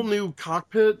a whole new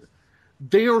cockpit,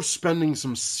 they are spending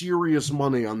some serious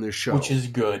money on this show. Which is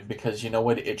good, because you know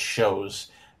what? It shows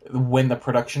when the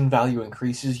production value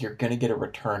increases, you're going to get a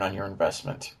return on your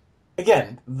investment.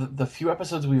 Again, the few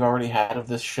episodes we've already had of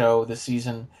this show this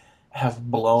season have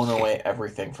blown away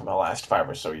everything from the last 5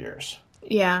 or so years.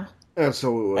 Yeah.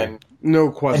 Absolutely. And no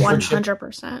question.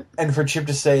 100%. And for Chip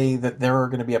to say that there are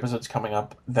going to be episodes coming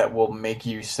up that will make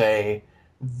you say,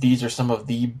 these are some of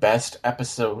the best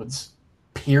episodes,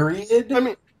 period?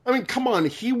 I mean, come on.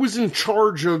 He was in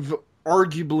charge of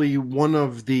arguably one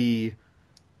of the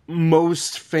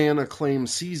most fan-acclaimed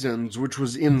seasons, which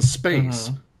was In Space.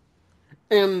 Mm-hmm.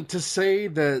 And to say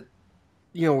that,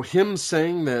 him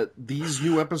saying that these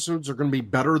new episodes are going to be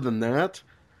better than that,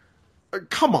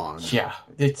 come on. Yeah,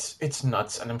 it's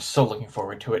nuts, and I'm so looking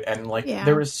forward to it. And,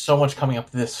 there is so much coming up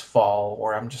this fall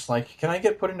where I'm just like, can I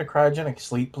get put into cryogenic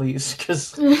sleep, please?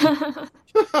 Because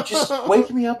just wake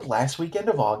me up last weekend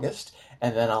of August,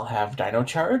 and then I'll have Dino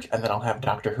Charge, and then I'll have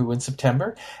Doctor Who in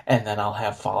September, and then I'll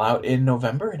have Fallout in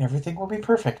November, and everything will be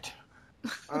perfect.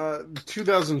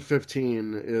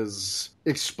 2015 is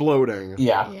exploding.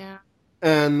 Yeah.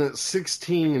 And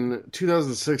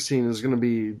 2016 is going to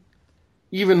be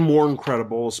even more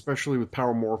incredible, especially with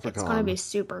Power Morphicon. It's going to be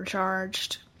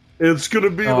supercharged. It's going to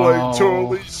be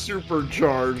totally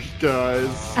supercharged,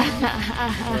 guys.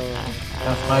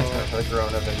 That's my turn for the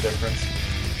groan of indifference.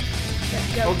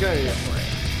 Okay.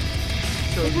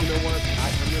 So, you know what?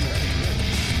 I'm going to...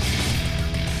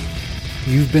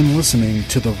 You've been listening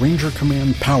to the Ranger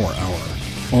Command Power Hour,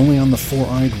 only on the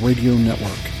Four-Eyed Radio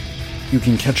Network. You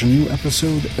can catch a new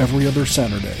episode every other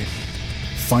Saturday.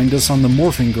 find us on the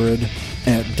morphing grid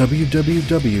at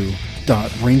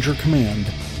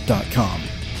www.rangercommand.com.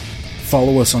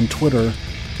 Follow us on Twitter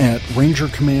at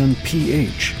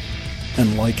RangerCommandPH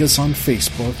and like us on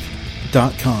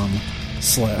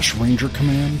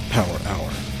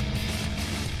Facebook.com/RangerCommandPowerHour.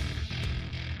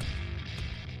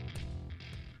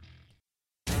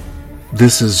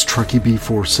 This is Truckee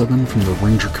B47 from the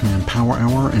Ranger Command Power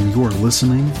Hour, and you are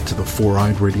listening to the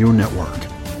Four-Eyed Radio Network.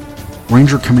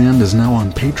 Ranger Command is now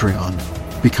on Patreon.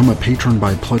 Become a patron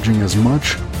by pledging as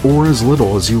much or as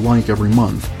little as you like every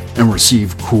month and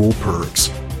receive cool perks.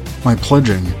 By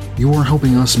pledging, you are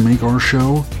helping us make our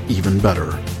show even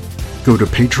better. Go to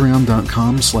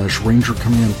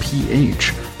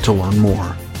patreon.com/RangerCommandPH to learn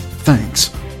more.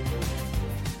 Thanks.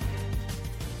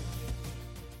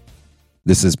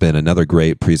 This has been another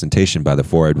great presentation by the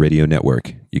Four-Eyed Radio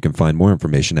Network. You can find more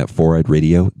information at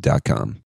foureyedradio.com.